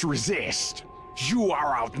not resist. You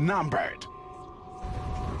are outnumbered.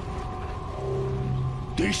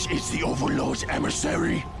 This is the Overlord's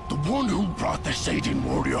emissary, the one who brought the Satan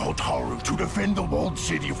warrior Hotaru to defend the walled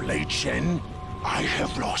city of Lei Chen. I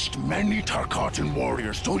have lost many Tarkatan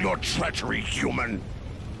warriors to your treachery, human.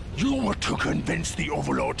 You were to convince the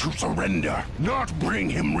Overlord to surrender, not bring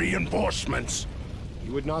him reinforcements. He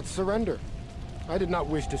would not surrender. I did not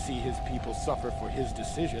wish to see his people suffer for his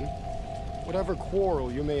decision. Whatever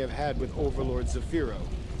quarrel you may have had with Overlord Zafiro,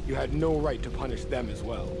 you had no right to punish them as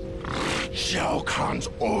well. Shao Kahn's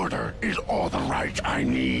order is all the right I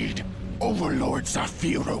need. Overlord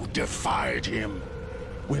Zafiro defied him.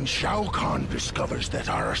 When Shao Kahn discovers that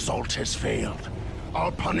our assault has failed,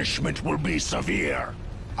 our punishment will be severe.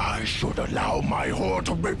 I should allow my horde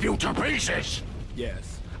to rip you to pieces.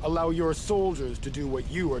 Yes, allow your soldiers to do what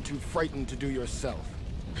you are too frightened to do yourself.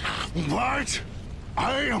 What?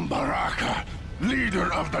 I am Baraka,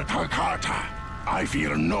 leader of the Takata. I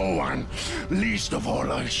fear no one, least of all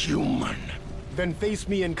a human. Then face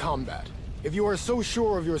me in combat. If you are so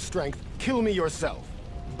sure of your strength, kill me yourself.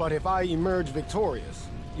 But if I emerge victorious,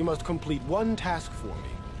 you must complete one task for me.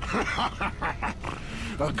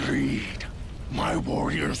 Agreed. My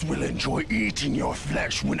warriors will enjoy eating your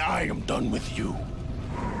flesh when I am done with you.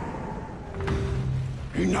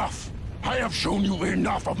 Enough! I have shown you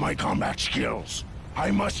enough of my combat skills. I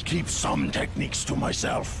must keep some techniques to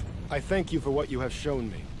myself. I thank you for what you have shown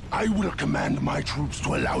me. I will command my troops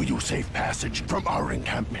to allow you safe passage from our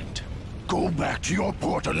encampment. Go back to your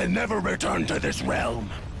portal and never return to this realm.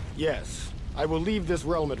 Yes, I will leave this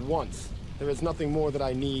realm at once. There is nothing more that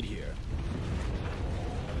I need here.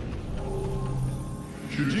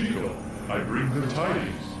 Shujinko, I bring the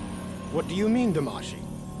tidings. What do you mean, Damashi?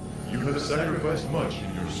 You have sacrificed much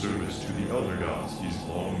in your service to the Elder Gods these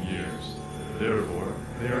long years. Therefore,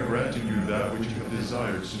 they are granting you that which you have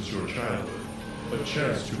desired since your childhood. A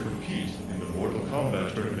chance to compete in the Mortal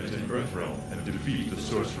Kombat tournament in Earthrealm and defeat the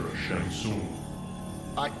sorcerer Shang Tsung.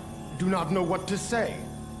 I do not know what to say.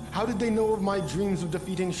 How did they know of my dreams of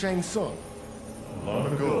defeating Shang Tsung?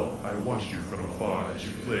 Long ago, I watched you from afar as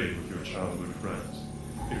you played with your childhood friends.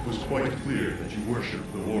 It was quite clear that you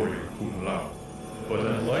worshipped the warrior Kung Lao. But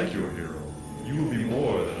unlike your hero, you will be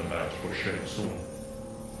more than a match for Shang Tsung.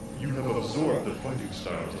 You have absorbed the fighting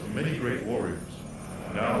styles of many great warriors.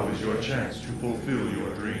 Now is your chance to fulfill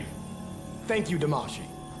your dream. Thank you, Damashi.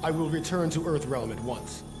 I will return to Earthrealm at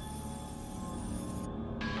once.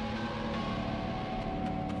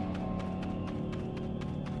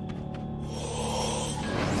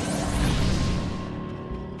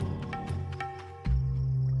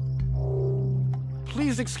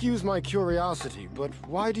 Please excuse my curiosity, but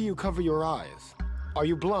why do you cover your eyes? Are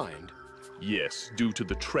you blind? Yes, due to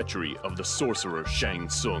the treachery of the sorcerer Shang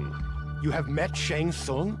Tsung. You have met Shang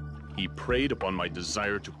Tsung? He preyed upon my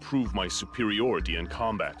desire to prove my superiority in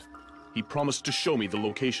combat. He promised to show me the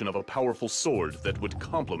location of a powerful sword that would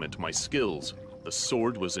complement my skills. The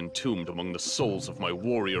sword was entombed among the souls of my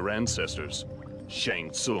warrior ancestors.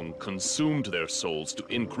 Shang Tsung consumed their souls to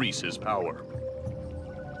increase his power.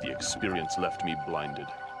 The experience left me blinded.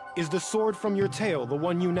 Is the sword from your tail the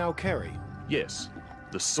one you now carry? Yes.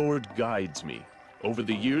 The sword guides me. Over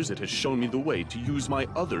the years, it has shown me the way to use my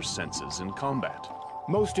other senses in combat.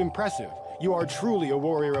 Most impressive. You are truly a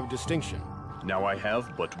warrior of distinction. Now I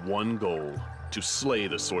have but one goal: to slay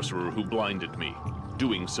the sorcerer who blinded me.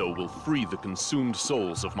 Doing so will free the consumed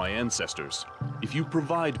souls of my ancestors. If you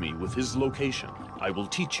provide me with his location, I will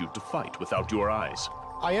teach you to fight without your eyes.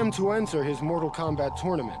 I am to enter his Mortal Kombat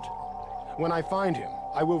tournament. When I find him,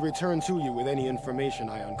 I will return to you with any information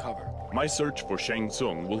I uncover. My search for Shang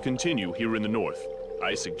Tsung will continue here in the north.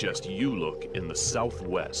 I suggest you look in the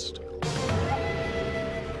southwest.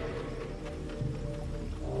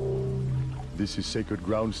 This is sacred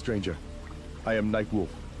ground, stranger. I am Nightwolf.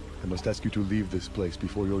 I must ask you to leave this place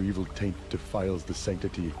before your evil taint defiles the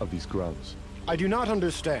sanctity of these grounds. I do not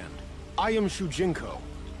understand. I am Shujinko.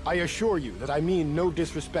 I assure you that I mean no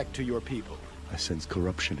disrespect to your people. I sense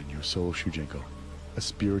corruption in your soul, Shujinko. A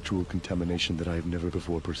spiritual contamination that I have never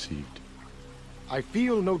before perceived. I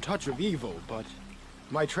feel no touch of evil, but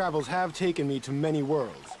my travels have taken me to many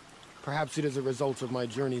worlds. Perhaps it is a result of my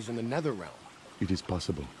journeys in the Nether Realm. It is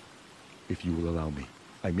possible. If you will allow me,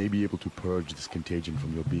 I may be able to purge this contagion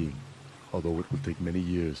from your being, although it will take many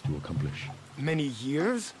years to accomplish. Many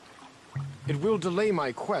years? It will delay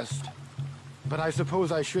my quest, but I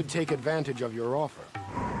suppose I should take advantage of your offer.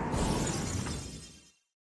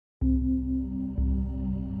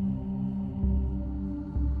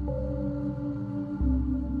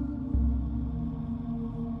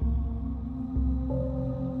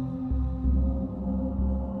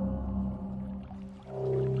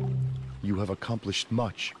 You have accomplished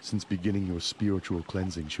much since beginning your spiritual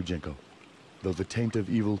cleansing, Shujinko. Though the taint of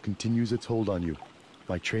evil continues its hold on you,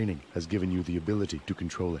 my training has given you the ability to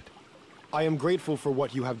control it. I am grateful for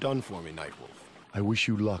what you have done for me, Nightwolf. I wish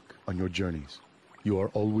you luck on your journeys. You are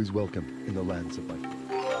always welcome in the lands of light.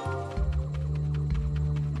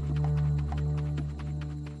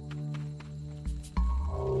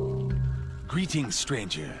 Greetings,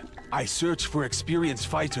 stranger. I search for experienced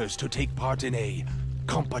fighters to take part in a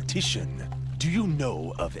competition. Do you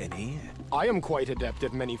know of any? I am quite adept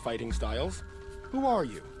at many fighting styles. Who are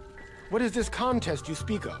you? What is this contest you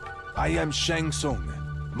speak of? I am Shang Tsung.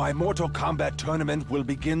 My Mortal Kombat tournament will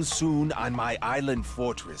begin soon on my island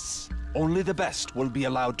fortress. Only the best will be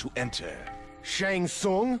allowed to enter. Shang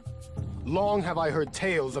Tsung? Long have I heard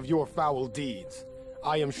tales of your foul deeds.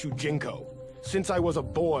 I am Shujinko. Since I was a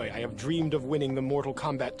boy, I have dreamed of winning the Mortal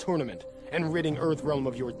Kombat tournament and ridding Earthrealm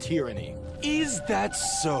of your tyranny. Is that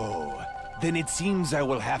so? Then it seems I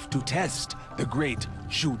will have to test the great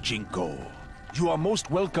Shujinko. You are most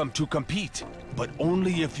welcome to compete, but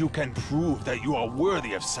only if you can prove that you are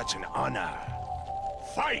worthy of such an honor.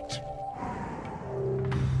 Fight!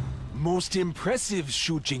 Most impressive,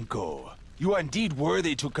 Shujinko. You are indeed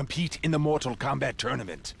worthy to compete in the Mortal Kombat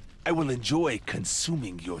tournament. I will enjoy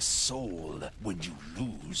consuming your soul when you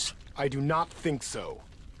lose. I do not think so.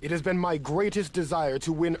 It has been my greatest desire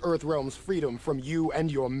to win Earthrealm's freedom from you and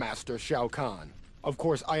your master, Shao Kahn. Of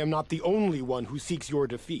course, I am not the only one who seeks your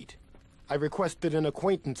defeat. I request that an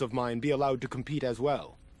acquaintance of mine be allowed to compete as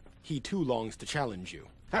well. He too longs to challenge you.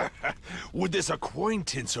 Would this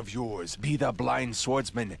acquaintance of yours be the blind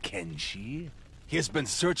swordsman Kenshi? He has been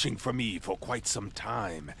searching for me for quite some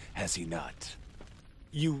time, has he not?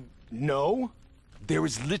 You know? There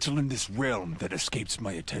is little in this realm that escapes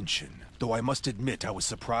my attention, though I must admit I was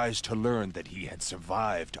surprised to learn that he had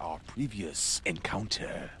survived our previous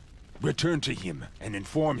encounter. Return to him and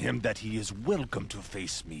inform him that he is welcome to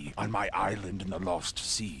face me on my island in the Lost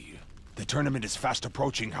Sea. The tournament is fast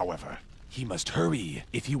approaching, however. He must hurry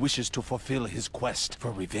if he wishes to fulfill his quest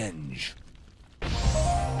for revenge.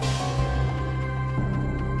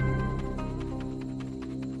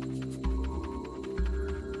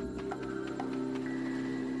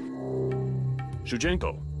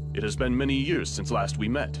 Shujinko, it has been many years since last we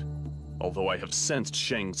met. Although I have sensed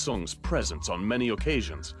Shang Tsung's presence on many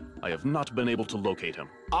occasions, I have not been able to locate him.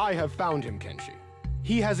 I have found him, Kenshi.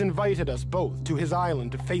 He has invited us both to his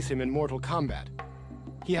island to face him in Mortal Kombat.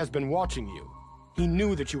 He has been watching you. He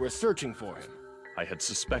knew that you were searching for him. I had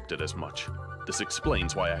suspected as much. This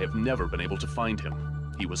explains why I have never been able to find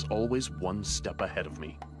him. He was always one step ahead of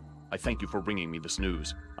me. I thank you for bringing me this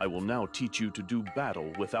news. I will now teach you to do battle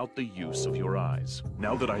without the use of your eyes.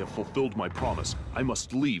 Now that I have fulfilled my promise, I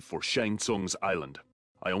must leave for Shang Tsung's island.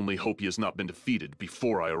 I only hope he has not been defeated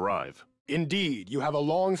before I arrive. Indeed, you have a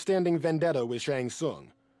long-standing vendetta with Shang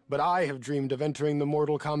Tsung, but I have dreamed of entering the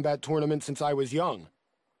Mortal Kombat tournament since I was young.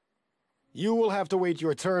 You will have to wait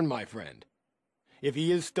your turn, my friend. If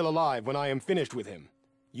he is still alive when I am finished with him,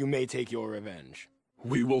 you may take your revenge.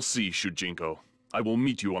 We will see, Shujinko. I will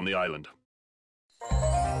meet you on the island.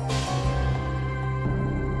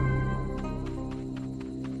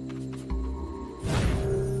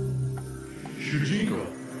 Shujinko,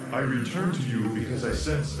 I return to you because I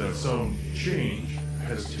sense that some change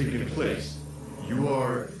has taken place. You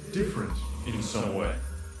are different in some way.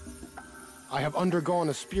 I have undergone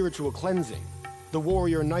a spiritual cleansing. The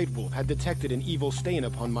warrior Nightwolf had detected an evil stain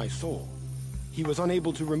upon my soul. He was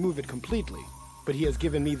unable to remove it completely, but he has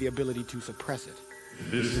given me the ability to suppress it.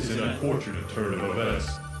 This is an unfortunate turn of events.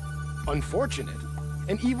 Unfortunate?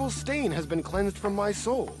 An evil stain has been cleansed from my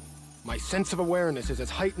soul. My sense of awareness is as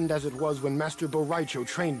heightened as it was when Master Bo Raicho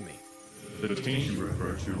trained me. The taint you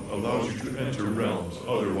refer to allows you to enter realms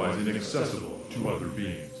otherwise inaccessible to other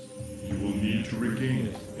beings. You will need to regain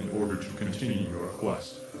it in order to continue your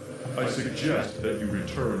quest. I suggest that you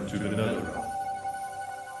return to the Netherrealm.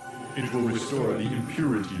 It will restore the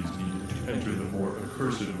impurities needed to enter the more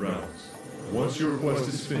accursed realms. Once your quest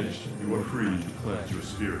is finished, you are free to cleanse your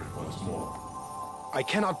spirit once more. I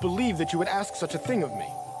cannot believe that you would ask such a thing of me.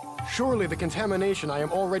 Surely the contamination I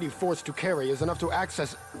am already forced to carry is enough to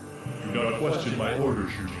access... Do not question my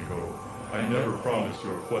orders, Shujinko. I never promised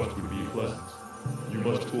your quest would be pleasant. You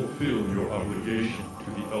must fulfill your obligation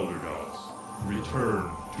to the Elder Gods.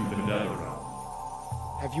 Return to the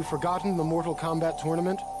Netherrealm. Have you forgotten the Mortal Kombat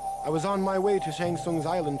tournament? I was on my way to Shang Tsung's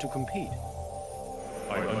island to compete.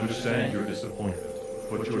 I understand your disappointment,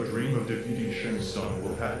 but your dream of defeating Shang Tsung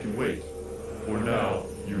will have to wait. For now,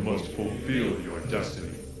 you must fulfill your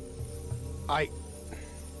destiny. I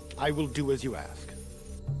will do as you ask.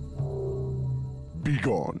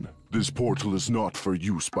 Begone. This portal is not for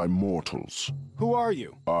use by mortals. Who are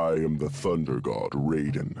you? I am the Thunder God,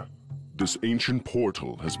 Raiden. This ancient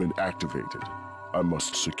portal has been activated. I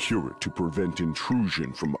must secure it to prevent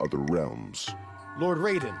intrusion from other realms. Lord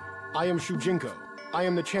Raiden, I am Shujinko. I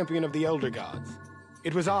am the champion of the Elder Gods.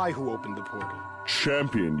 It was I who opened the portal.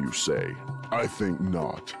 Champion, you say? I think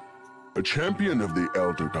not. A champion of the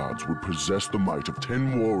Elder Gods would possess the might of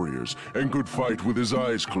 10 warriors and could fight with his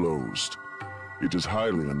eyes closed. It is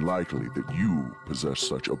highly unlikely that you possess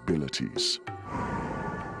such abilities.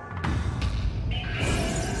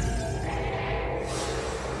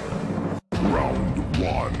 Round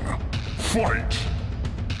 1. Fight!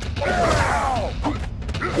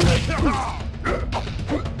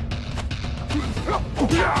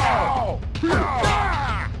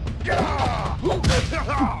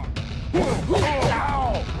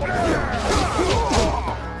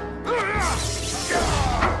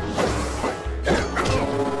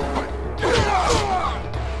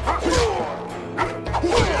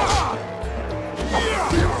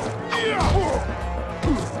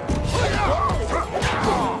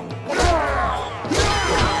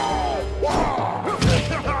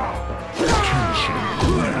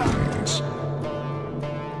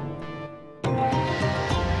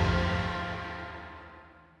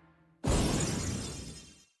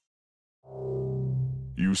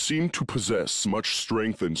 You seem to possess much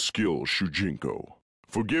strength and skill, Shujinko.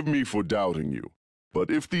 Forgive me for doubting you, but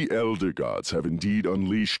if the Elder Gods have indeed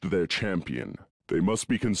unleashed their champion, they must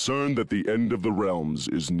be concerned that the end of the realms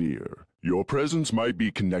is near. Your presence might be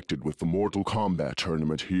connected with the Mortal Kombat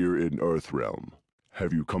tournament here in Earthrealm.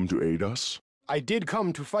 Have you come to aid us? I did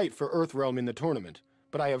come to fight for Earthrealm in the tournament,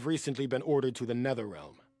 but I have recently been ordered to the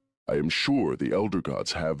Netherrealm. I am sure the Elder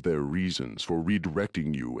Gods have their reasons for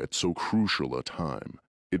redirecting you at so crucial a time.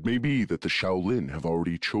 It may be that the Shaolin have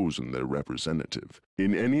already chosen their representative.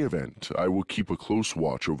 In any event, I will keep a close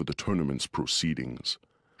watch over the tournament's proceedings.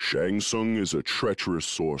 Shang Tsung is a treacherous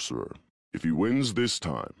sorcerer. If he wins this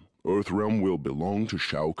time, Earthrealm will belong to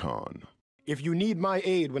Shao Kahn. If you need my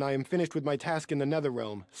aid when I am finished with my task in the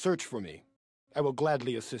Netherrealm, search for me. I will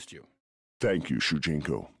gladly assist you. Thank you,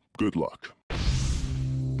 Shujinko. Good luck.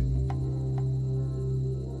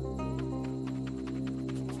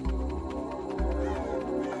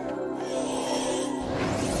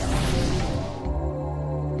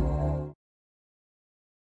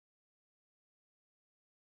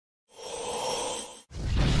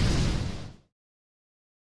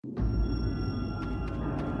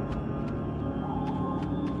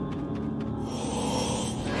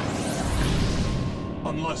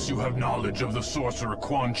 Unless you have knowledge of the sorcerer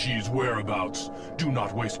Quan Chi's whereabouts, do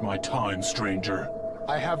not waste my time, stranger.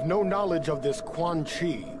 I have no knowledge of this Quan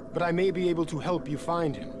Chi, but I may be able to help you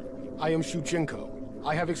find him. I am Shujinko.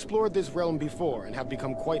 I have explored this realm before and have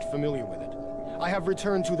become quite familiar with it. I have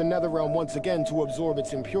returned to the Netherrealm once again to absorb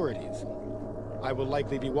its impurities. I will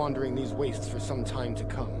likely be wandering these wastes for some time to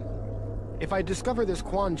come. If I discover this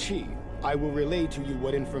Quan Chi, I will relay to you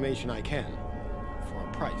what information I can, for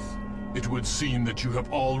a price. It would seem that you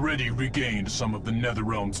have already regained some of the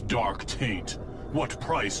Netherrealm's dark taint. What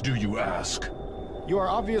price do you ask? You are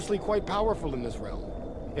obviously quite powerful in this realm.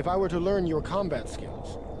 If I were to learn your combat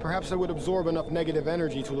skills, perhaps I would absorb enough negative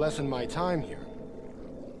energy to lessen my time here.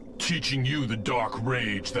 Teaching you the dark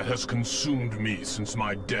rage that has consumed me since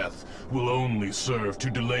my death will only serve to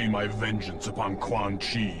delay my vengeance upon Quan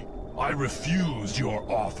Chi. I refuse your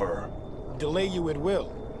offer. Delay you it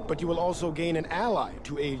will. But you will also gain an ally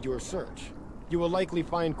to aid your search. You will likely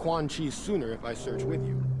find Quan Chi sooner if I search with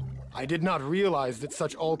you. I did not realize that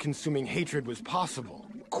such all-consuming hatred was possible.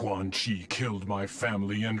 Quan Chi killed my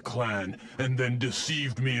family and clan, and then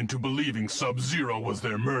deceived me into believing Sub-Zero was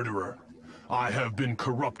their murderer. I have been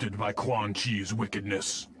corrupted by Quan Chi's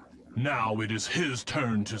wickedness. Now it is his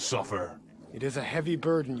turn to suffer. It is a heavy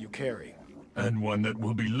burden you carry. And one that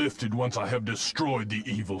will be lifted once I have destroyed the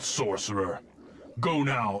evil sorcerer. Go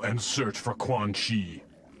now and search for Quan Chi.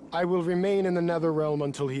 I will remain in the Netherrealm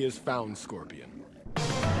until he is found, Scorpion.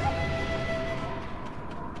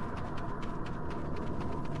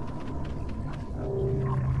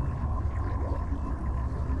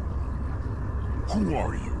 Who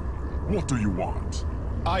are you? What do you want?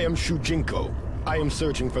 I am Shujinko. I am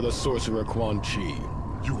searching for the sorcerer Quan Chi.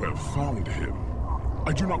 You have found him.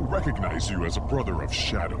 I do not recognize you as a brother of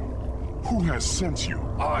Shadow. Who has sent you?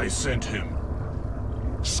 I sent him.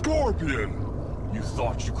 Scorpion! You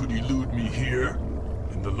thought you could elude me here?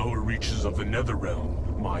 In the lower reaches of the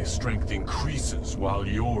Netherrealm, my strength increases while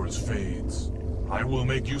yours fades. I will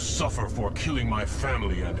make you suffer for killing my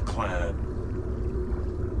family and clan.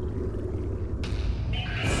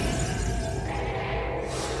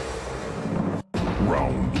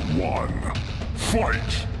 Round 1.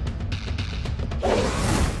 Fight!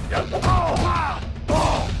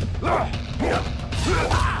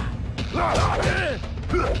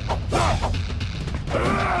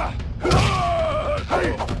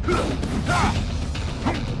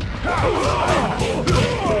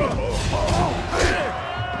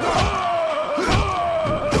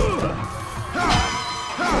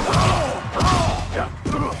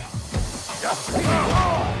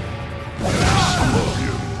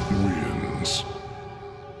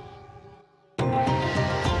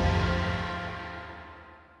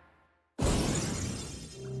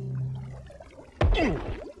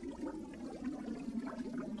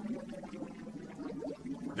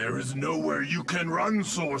 There is nowhere you can run,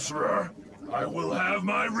 sorcerer. I will have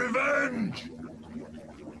my revenge!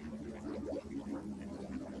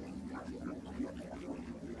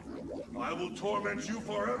 I will torment you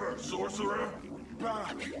forever, sorcerer!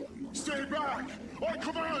 Back! Stay back! I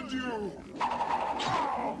command you!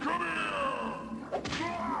 Come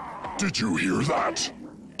here! Did you hear that?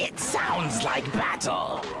 It sounds like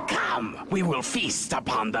battle. Come, we will feast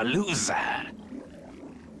upon the loser.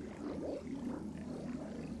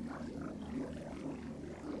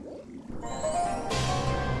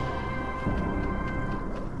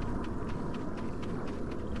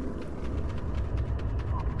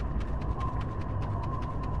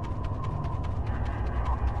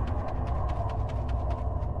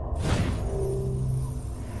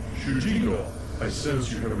 Shujinko, I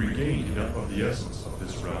sense you have regained enough of the essence of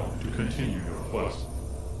this realm to continue your quest.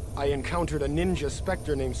 I encountered a ninja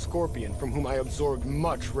specter named Scorpion from whom I absorbed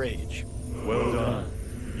much rage. Well done.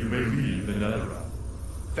 You may leave the Netherrealm.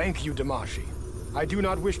 Thank you, Damashi. I do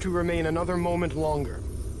not wish to remain another moment longer.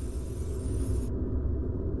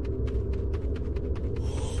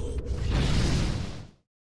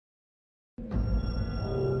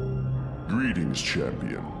 Greetings,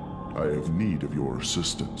 champion. I have need of your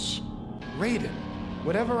assistance. Raiden,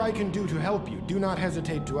 whatever I can do to help you, do not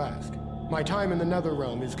hesitate to ask. My time in the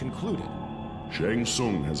Netherrealm is concluded. Shang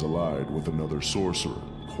Tsung has allied with another sorcerer,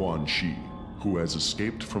 Quan Chi, who has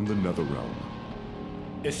escaped from the Netherrealm.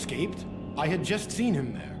 Escaped? I had just seen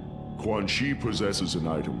him there. Quan Chi possesses an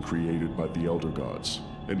item created by the Elder Gods,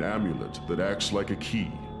 an amulet that acts like a key.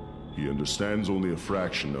 He understands only a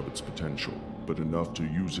fraction of its potential, but enough to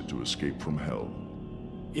use it to escape from hell.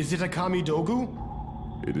 Is it a Kamidogu?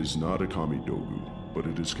 It is not a Kamidogu, but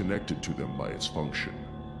it is connected to them by its function.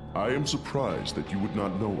 I am surprised that you would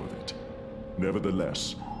not know of it.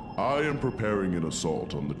 Nevertheless, I am preparing an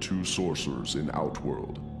assault on the two sorcerers in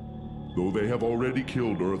Outworld. Though they have already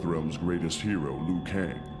killed Earthrealm's greatest hero, Liu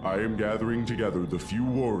Kang, I am gathering together the few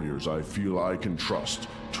warriors I feel I can trust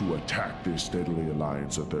to attack this deadly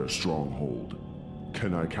alliance at their stronghold.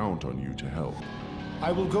 Can I count on you to help?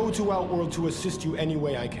 I will go to Outworld to assist you any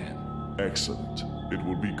way I can. Excellent. It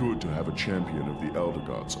will be good to have a champion of the Elder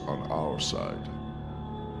Gods on our side.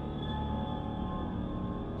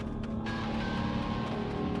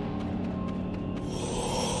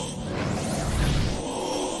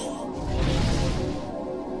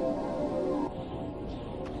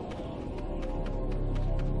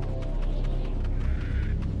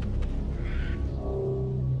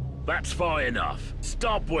 That's far enough.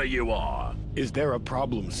 Stop where you are. Is there a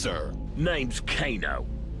problem, sir? Name's Kano.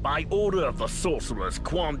 By order of the sorcerers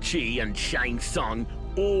Quan Chi and Shang Tsung,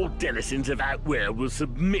 all denizens of Outworld will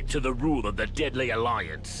submit to the rule of the Deadly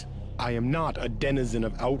Alliance. I am not a denizen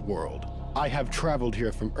of Outworld. I have traveled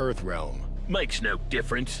here from Earthrealm. Makes no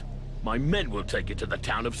difference. My men will take it to the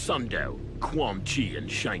town of Sundo. Quan Chi and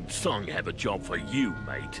Shang Tsung have a job for you,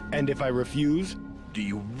 mate. And if I refuse? Do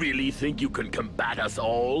you really think you can combat us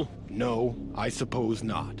all? No, I suppose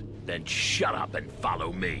not. Then shut up and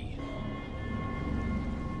follow me.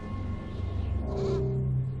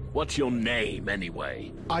 What's your name,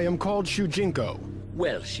 anyway? I am called Shujinko.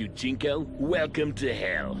 Well, Shujinko, welcome to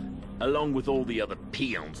hell. Along with all the other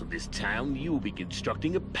peons of this town, you'll be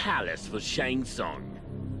constructing a palace for Shang Tsung.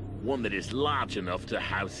 One that is large enough to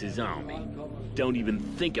house his army. Don't even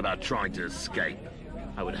think about trying to escape.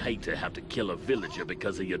 I would hate to have to kill a villager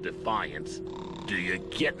because of your defiance. Do you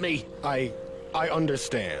get me? I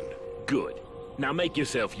understand. Good. Now make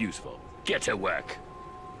yourself useful. Get to work.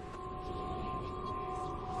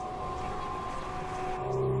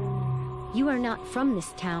 You are not from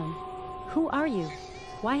this town. Who are you?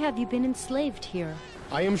 Why have you been enslaved here?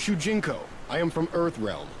 I am Shujinko. I am from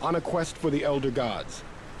Earthrealm, on a quest for the Elder Gods.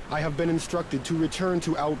 I have been instructed to return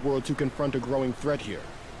to Outworld to confront a growing threat here.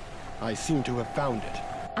 I seem to have found it.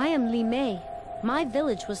 I am Li Mei. My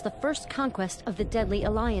village was the first conquest of the Deadly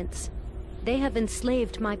Alliance. They have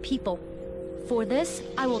enslaved my people. For this,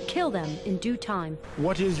 I will kill them in due time.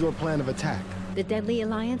 What is your plan of attack? The Deadly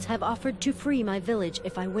Alliance have offered to free my village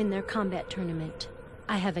if I win their combat tournament.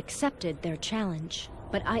 I have accepted their challenge,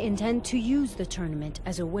 but I intend to use the tournament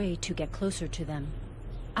as a way to get closer to them.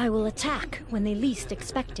 I will attack when they least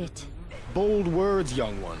expect it. Bold words,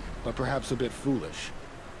 young one, but perhaps a bit foolish.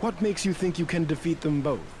 What makes you think you can defeat them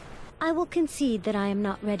both? I will concede that I am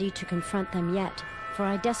not ready to confront them yet, for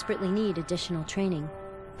I desperately need additional training.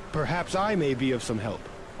 Perhaps I may be of some help.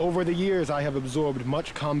 Over the years, I have absorbed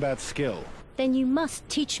much combat skill. Then you must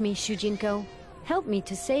teach me, Shujinko. Help me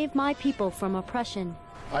to save my people from oppression.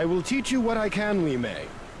 I will teach you what I can, Li Mei,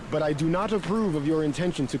 but I do not approve of your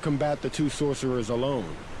intention to combat the two sorcerers alone.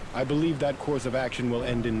 I believe that course of action will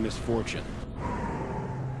end in misfortune.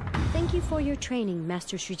 Thank you for your training,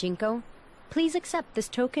 Master Shujinko. Please accept this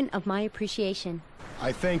token of my appreciation.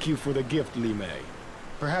 I thank you for the gift, Li Mei.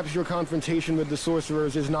 Perhaps your confrontation with the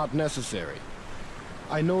sorcerers is not necessary.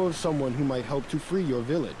 I know of someone who might help to free your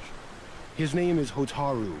village. His name is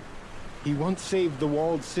Hotaru. He once saved the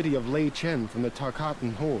walled city of Lei Chen from the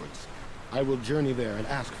Tarkatan hordes. I will journey there and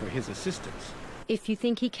ask for his assistance. If you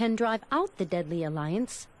think he can drive out the Deadly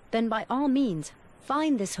Alliance, then by all means,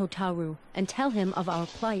 find this Hotaru and tell him of our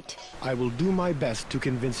plight. I will do my best to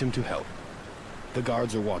convince him to help. The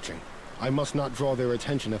guards are watching. I must not draw their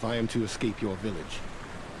attention if I am to escape your village.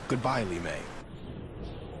 Goodbye, Li Mei.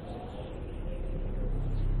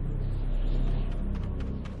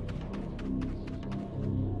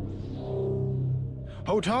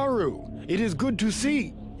 Hotaru! It is good to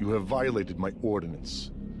see! You have violated my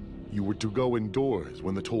ordinance. You were to go indoors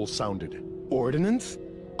when the toll sounded. Ordinance?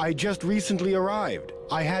 I just recently arrived.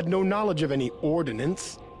 I had no knowledge of any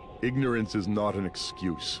ordinance. Ignorance is not an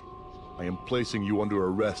excuse. I am placing you under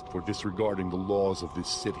arrest for disregarding the laws of this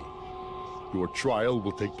city. Your trial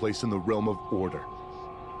will take place in the realm of order.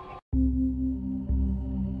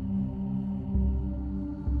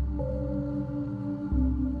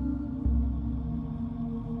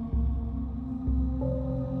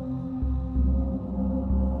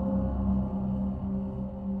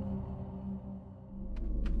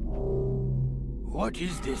 What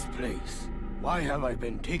is this place? Why have I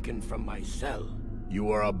been taken from my cell? You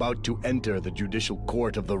are about to enter the judicial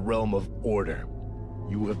court of the realm of order.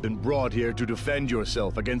 You have been brought here to defend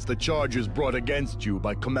yourself against the charges brought against you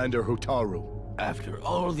by Commander Hotaru. After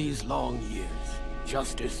all these long years,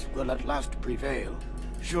 justice will at last prevail.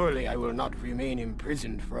 Surely I will not remain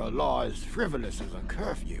imprisoned for a law as frivolous as a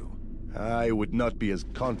curfew. I would not be as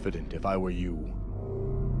confident if I were you.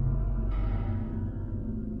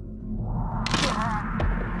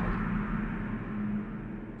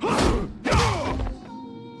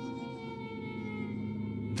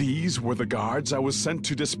 These were the guards I was sent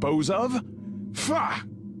to dispose of? Pfah!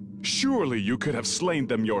 Surely you could have slain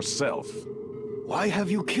them yourself. Why have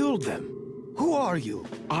you killed them? Who are you?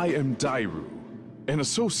 I am Dairu. An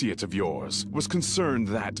associate of yours was concerned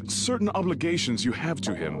that certain obligations you have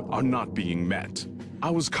to him are not being met. I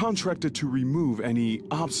was contracted to remove any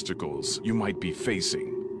obstacles you might be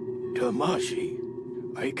facing. Damashi,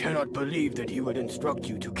 I cannot believe that he would instruct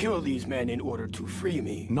you to kill these men in order to free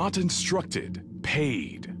me. Not instructed,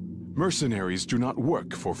 paid. Mercenaries do not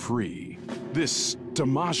work for free. This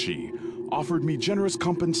Damashi offered me generous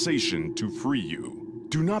compensation to free you.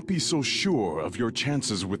 Do not be so sure of your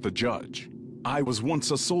chances with the judge. I was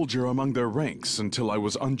once a soldier among their ranks until I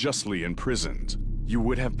was unjustly imprisoned. You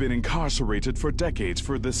would have been incarcerated for decades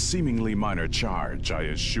for this seemingly minor charge, I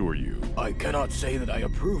assure you. I cannot say that I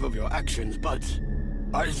approve of your actions, but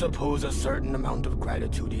I suppose a certain amount of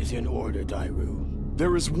gratitude is in order, Dairu.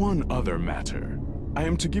 There is one other matter. I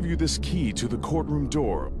am to give you this key to the courtroom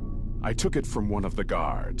door. I took it from one of the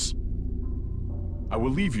guards. I will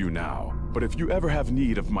leave you now, but if you ever have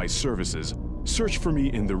need of my services, search for me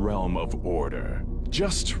in the realm of order.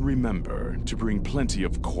 Just remember to bring plenty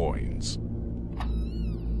of coins.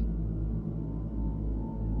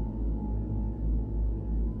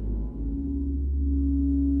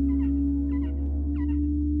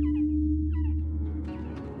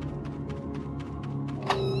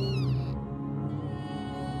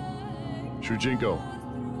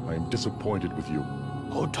 Shujinko, I am disappointed with you.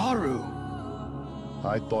 Hotaru!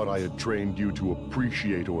 I thought I had trained you to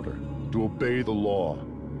appreciate order, to obey the law.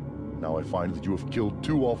 Now I find that you have killed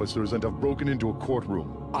 2 officers and have broken into a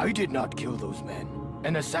courtroom. I did not kill those men.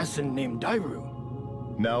 An assassin named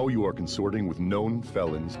Dairu. Now you are consorting with known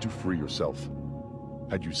felons to free yourself.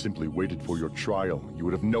 Had you simply waited for your trial, you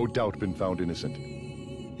would have no doubt been found innocent.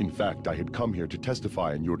 In fact, I had come here to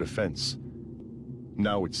testify in your defense.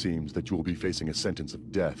 Now it seems that you will be facing a sentence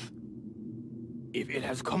of death. If it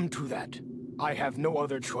has come to that, I have no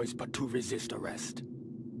other choice but to resist arrest.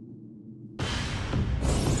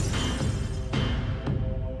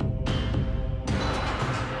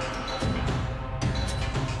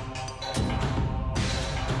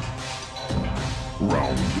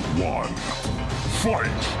 Round 1.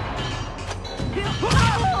 Fight!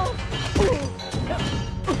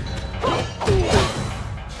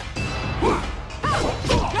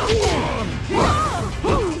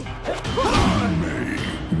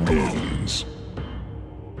 Wins.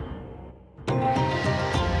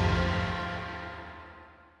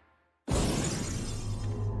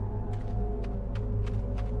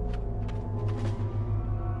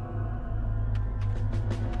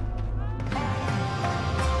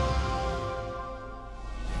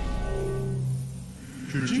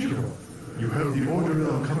 Shujinko, you have the order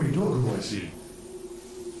of Kamidogu, I see.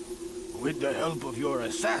 With the help of your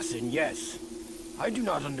assassin, yes. I do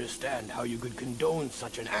not understand how you could condone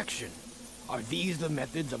such an action. Are these the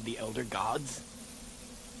methods of the Elder Gods?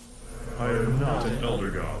 I am not an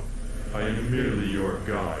Elder God. I am merely your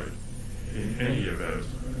guide. In any event,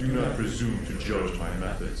 do not presume to judge my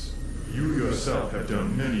methods. You yourself have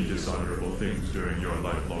done many dishonorable things during your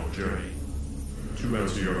lifelong journey. To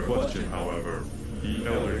answer your question, however, the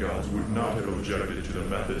Elder Gods would not have objected to the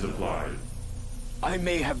methods applied. I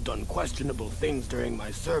may have done questionable things during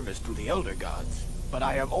my service to the Elder Gods, but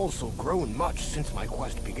I have also grown much since my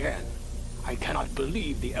quest began. I cannot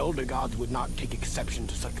believe the Elder Gods would not take exception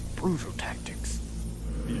to such brutal tactics.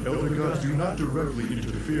 The Elder Gods do not directly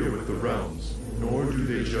interfere with the realms, nor do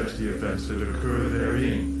they judge the events that occur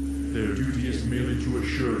therein. Their duty is merely to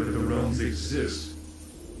assure that the realms exist.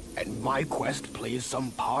 And my quest plays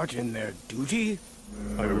some part in their duty?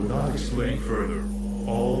 I will not explain further.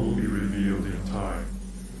 All will be revealed in time.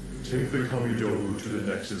 Take the Kamidogu to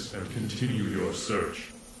the Nexus and continue your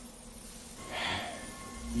search.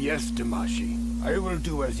 Yes, Damashi. I will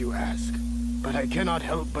do as you ask. But I cannot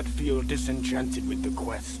help but feel disenchanted with the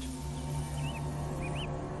quest.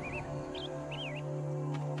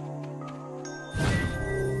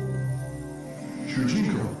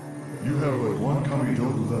 Shujinko, you have but one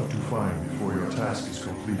Kamidogu left to find before your task is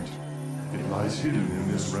complete. It lies hidden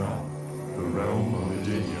in this realm, the realm of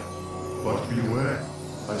Edenia. But beware,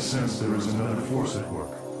 I sense there is another force at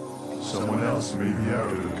work. Someone else may be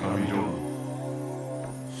after the Kamidogu.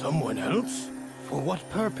 Someone else? For what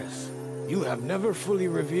purpose? You have never fully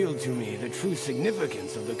revealed to me the true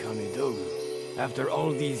significance of the Kamidogu. After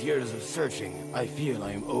all these years of searching, I feel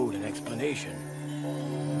I am owed an explanation.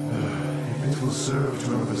 If it will serve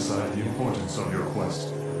to emphasize the importance of your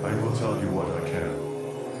quest, I will tell you what I can.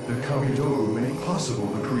 The Kamidogu made possible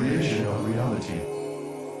the creation of reality.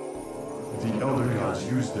 The Elder Gods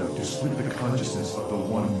used them to split the consciousness of the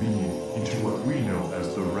One Being into what we know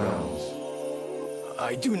as the realms.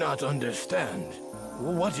 I do not understand.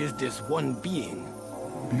 What is this One Being?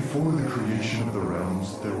 Before the creation of the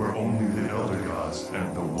realms, there were only the Elder Gods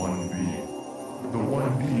and the One Being. The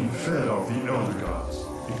One Being fed off the Elder Gods.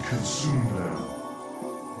 It consumed them.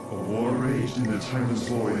 A war raged in the timeless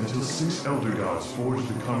void until 6 Elder Gods forged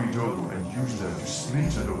the Kamidogu and used them to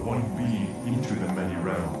splinter the One Being into the many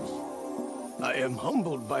realms. I am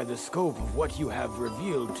humbled by the scope of what you have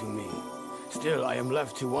revealed to me. Still, I am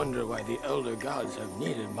left to wonder why the Elder Gods have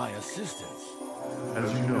needed my assistance.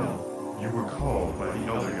 As you know, you were called by the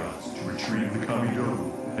Elder Gods to retrieve the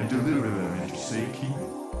Kamidogu and deliver them into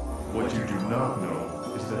safekeeping. What you do not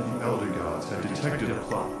know is that the Elder Gods have detected a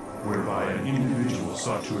plot whereby an individual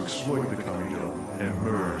sought to exploit the Kamidogu and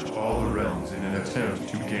merged all the realms in an attempt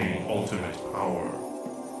to gain ultimate power.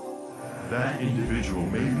 That individual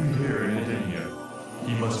may be here in Edenia.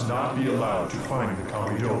 He must not be allowed to find the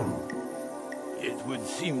Kamidogu. It would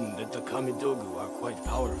seem that the Kamidogu are quite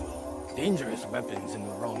powerful. Dangerous weapons in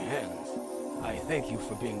the wrong hands. I thank you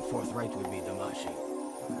for being forthright with me, Damashi.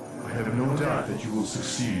 I have no doubt that you will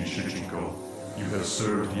succeed, Shujinko. You have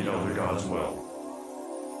served the Elder Gods well.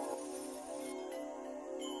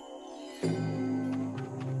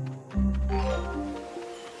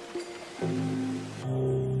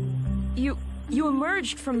 You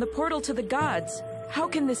emerged from the portal to the gods. How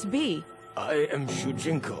can this be? I am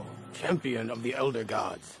Shujinko, champion of the Elder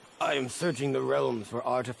Gods. I am searching the realms for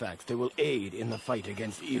artifacts that will aid in the fight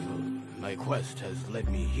against evil. My quest has led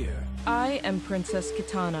me here. I am Princess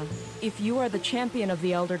Kitana. If you are the champion of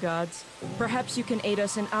the Elder Gods, perhaps you can aid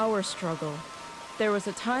us in our struggle. There was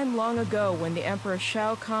a time long ago when the Emperor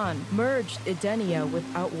Shao Kahn merged Edenia with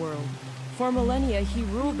Outworld. For millennia, he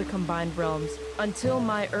ruled the combined realms until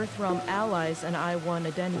my Earthrealm allies and I won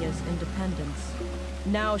Edenia's independence.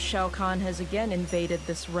 Now Shao Kahn has again invaded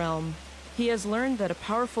this realm. He has learned that a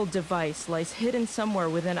powerful device lies hidden somewhere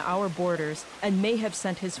within our borders and may have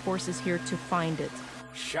sent his forces here to find it.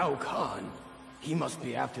 Shao Kahn? He must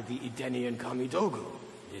be after the Edenian Kamidogu.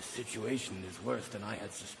 This situation is worse than I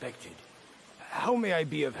had suspected. How may I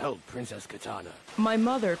be of help, Princess Kitana? My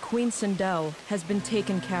mother, Queen Sindel, has been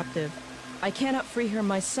taken captive. I cannot free her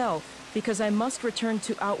myself, because I must return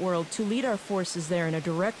to Outworld to lead our forces there in a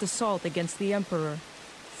direct assault against the Emperor.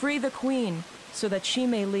 Free the Queen, so that she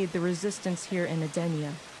may lead the resistance here in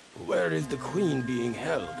Edenia. Where is the Queen being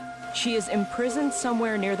held? She is imprisoned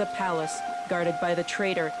somewhere near the palace, guarded by the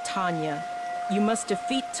traitor, Tanya. You must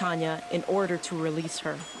defeat Tanya in order to release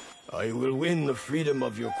her. I will win the freedom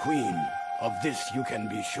of your Queen. Of this you can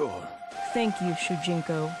be sure. Thank you,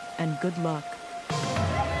 Shujinko, and good luck.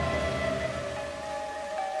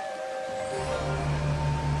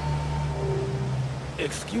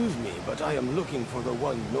 Excuse me, but I am looking for the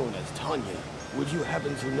one known as Tanya. Would you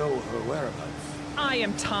happen to know her whereabouts? I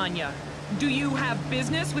am Tanya. Do you have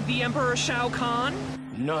business with the Emperor Shao Kahn?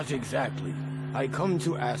 Not exactly. I come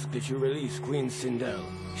to ask that you release Queen Sindel.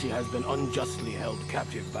 She has been unjustly held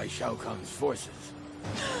captive by Shao Kahn's forces.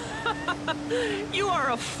 You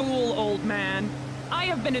are a fool, old man. I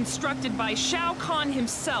have been instructed by Shao Kahn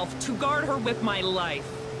himself to guard her with my life.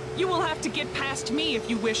 You will have to get past me if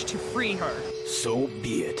you wish to free her. So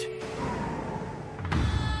be it.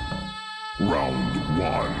 Round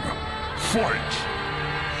 1. Fight!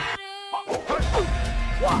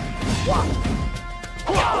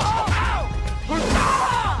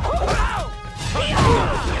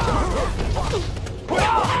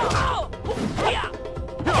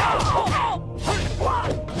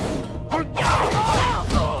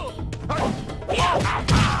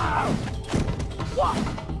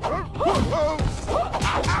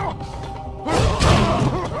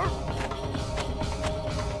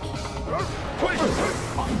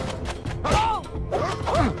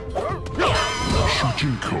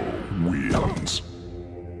 Shujinko wins.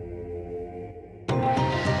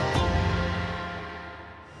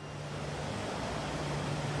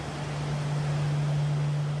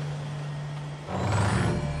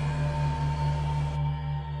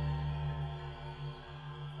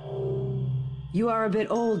 You are a bit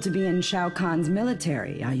old to be in Shao Kahn's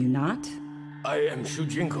military, are you not? I am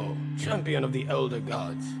Shujinko, champion of the Elder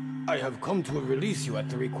Gods. I have come to release you at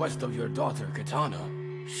the request of your daughter, Kitana.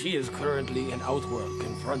 She is currently in Outworld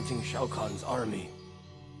confronting Shao Kahn's army.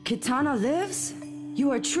 Kitana lives?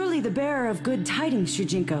 You are truly the bearer of good tidings,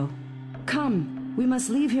 Shujinko. Come, we must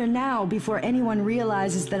leave here now before anyone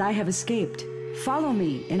realizes that I have escaped. Follow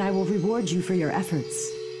me, and I will reward you for your efforts.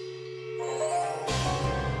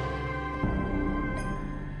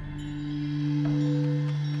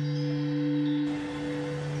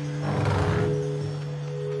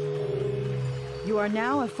 You are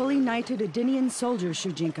now a fully knighted Edenian soldier,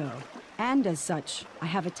 Shujinko. And as such, I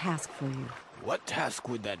have a task for you. What task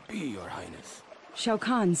would that be, Your Highness? Shao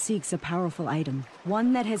Kahn seeks a powerful item,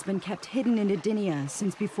 one that has been kept hidden in Edenia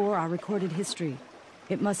since before our recorded history.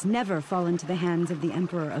 It must never fall into the hands of the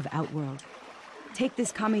Emperor of Outworld. Take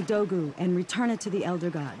this Kamidogu and return it to the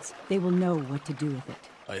Elder Gods. They will know what to do with it.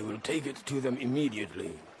 I will take it to them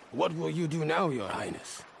immediately. What will you do now, Your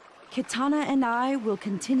Highness? Kitana and I will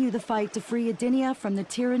continue the fight to free Edenia from the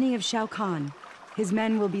tyranny of Shao Kahn. His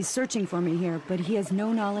men will be searching for me here, but he has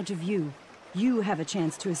no knowledge of you. You have a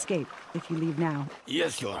chance to escape if you leave now.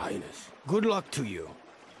 Yes, Your Highness. Good luck to you.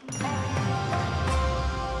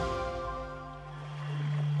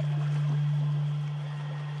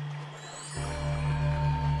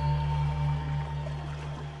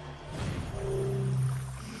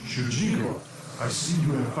 Shujinko, I see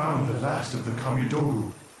you have found the last of the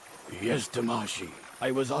Kamidogu. Yes, Damashi.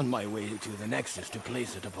 I was on my way to the Nexus to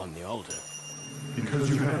place it upon the altar. Because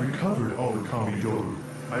you have recovered all the Kamidogu,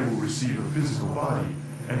 I will receive a physical body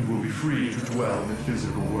and will be free to dwell in the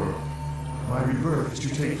physical world. My rebirth is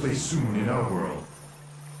to take place soon in our world.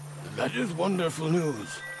 That is wonderful news.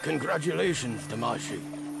 Congratulations, Damashi.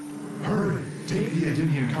 Hurry! Take the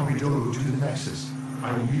Edenian Kamidogu to the Nexus.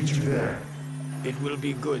 I will meet you there. It will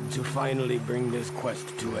be good to finally bring this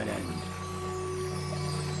quest to an end.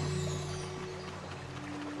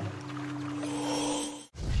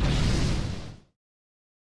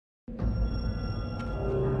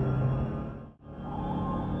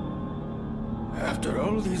 After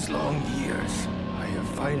all these long years, I have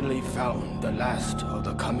finally found the last of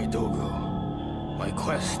the Kamidogu. My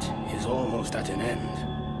quest is almost at an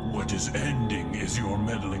end. What is ending is your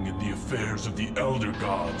meddling in the affairs of the Elder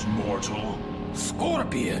Gods, mortal.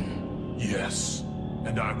 Scorpion! Yes,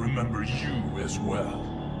 and I remember you as well.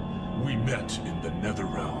 We met in the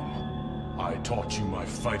Netherrealm. I taught you my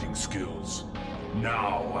fighting skills.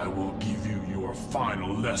 Now I will give you your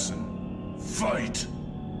final lesson. Fight!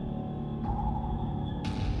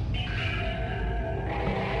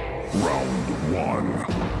 Round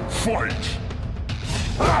 1. Fight!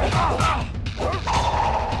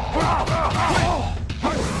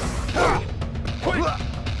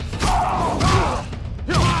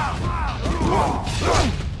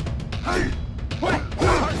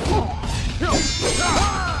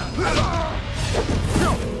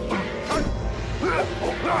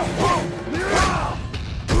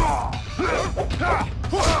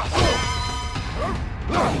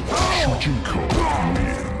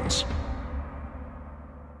 wins.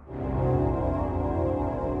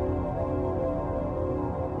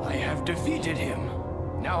 I have defeated him.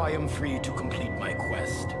 Now I am free to complete my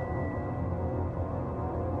quest.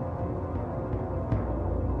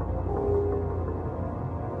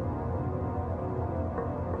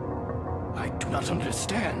 I do not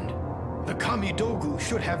understand. The Kamidogu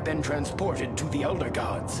should have been transported to the Elder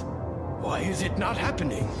Gods. Why is it not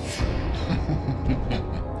happening?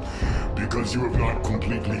 Because you have not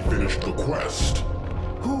completely finished the quest.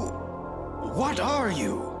 What are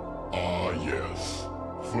you? Ah, yes.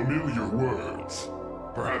 Familiar words.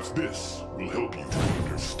 Perhaps this will help you to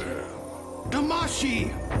understand.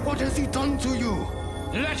 Damashi! What has he done to you?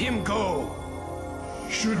 Let him go!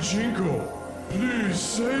 Shujinko, please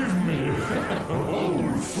save me!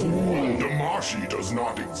 Oh, fool! Damashi does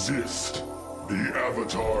not exist. The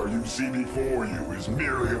avatar you see before you is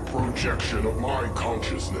merely a projection of my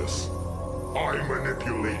consciousness. I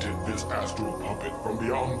manipulated this astral puppet from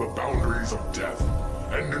beyond the boundaries of death,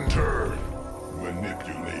 and in turn,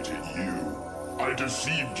 manipulated you. I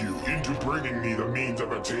deceived you into bringing me the means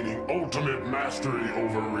of attaining ultimate mastery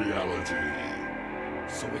over reality.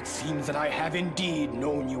 So it seems that I have indeed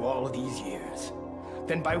known you all these years.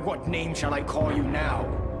 Then by what name shall I call you now?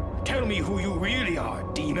 Tell me who you really are,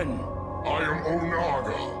 demon. I am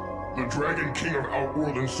Onaga, the Dragon King of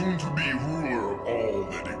Outworld and soon-to-be ruler of all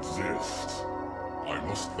that exists. I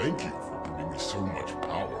must thank you for bringing me so much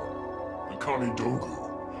power. The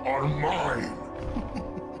Kamidogu are mine.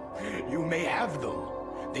 You may have them.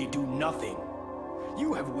 They do nothing.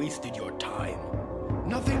 You have wasted your time.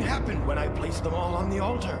 Nothing happened when I placed them all on the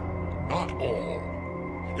altar. Not all.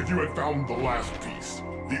 If you had found the last piece,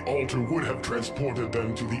 the altar would have transported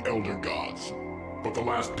them to the Elder Gods. But the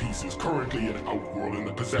last piece is currently in Outworld in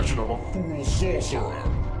the possession of a fool sorcerer.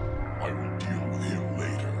 I will deal with him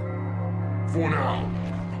later. For now,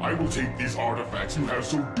 I will take these artifacts you have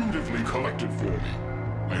so dutifully collected for me.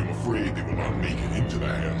 I am afraid they will not make it into the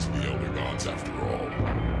hands of the Elder Gods after all.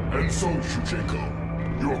 And so,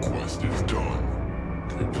 Shujinko, your quest is done.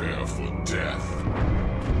 Prepare for death.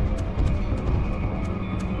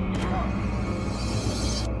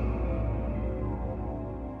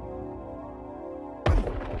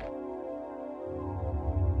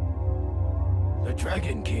 The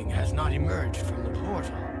Dragon King has not emerged from the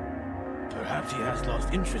portal. Perhaps he has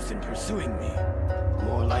lost interest in pursuing me.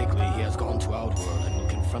 More likely, he has gone to Outworld and will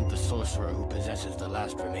confront the sorcerer who possesses the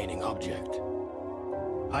last remaining object.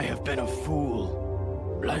 I have been a fool.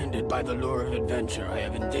 Blinded by the lure of adventure, I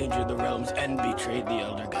have endangered the realms and betrayed the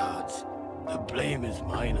Elder Gods. The blame is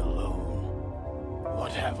mine alone.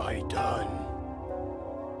 What have I done?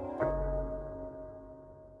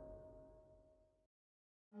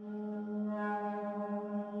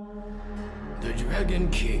 The Dragon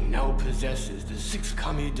King now possesses the 6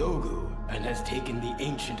 Kamidogu and has taken the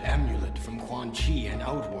ancient amulet from Quan Chi and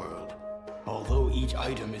Outworld. Although each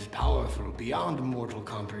item is powerful beyond mortal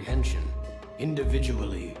comprehension,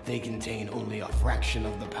 individually they contain only a fraction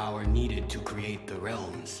of the power needed to create the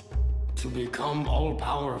realms. To become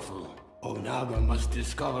all-powerful, Onaga must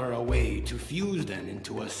discover a way to fuse them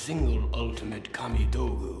into a single ultimate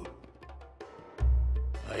Kamidogu.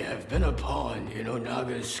 I have been a pawn in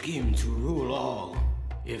Onaga's scheme to rule all.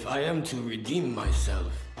 If I am to redeem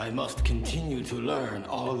myself, I must continue to learn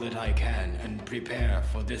all that I can and prepare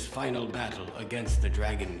for this final battle against the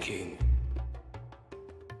Dragon King.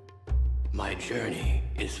 My journey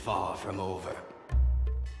is far from over.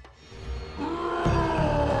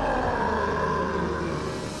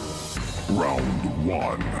 Round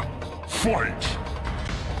 1. Fight!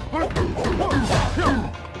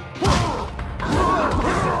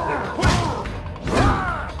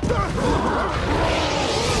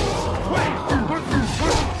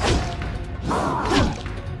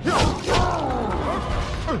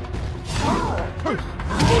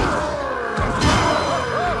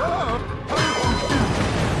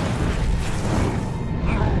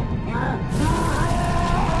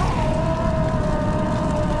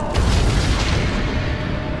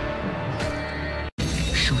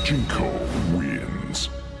 Wins.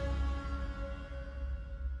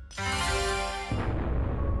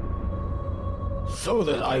 So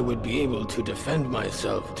that I would be able to defend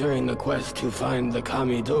myself during the quest to find the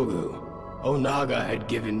Kamidogu, Onaga had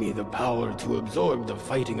given me the power to absorb the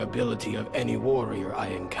fighting ability of any warrior I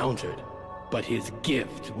encountered, but his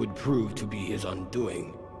gift would prove to be his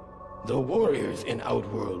undoing. The warriors in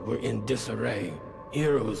Outworld were in disarray.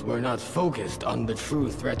 Heroes were not focused on the true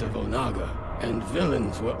threat of Onaga, and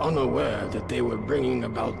villains were unaware that they were bringing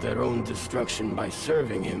about their own destruction by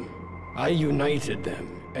serving him. I united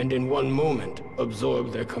them, and in one moment,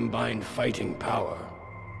 absorbed their combined fighting power.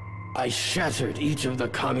 I shattered each of the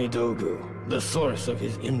Kamidogu, the source of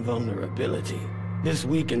his invulnerability. This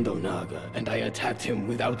weakened Onaga, and I attacked him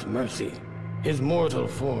without mercy. His mortal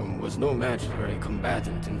form was no match for a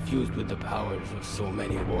combatant infused with the powers of so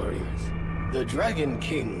many warriors. The Dragon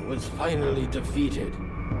King was finally defeated.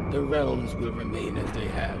 The realms will remain as they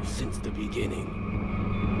have since the beginning.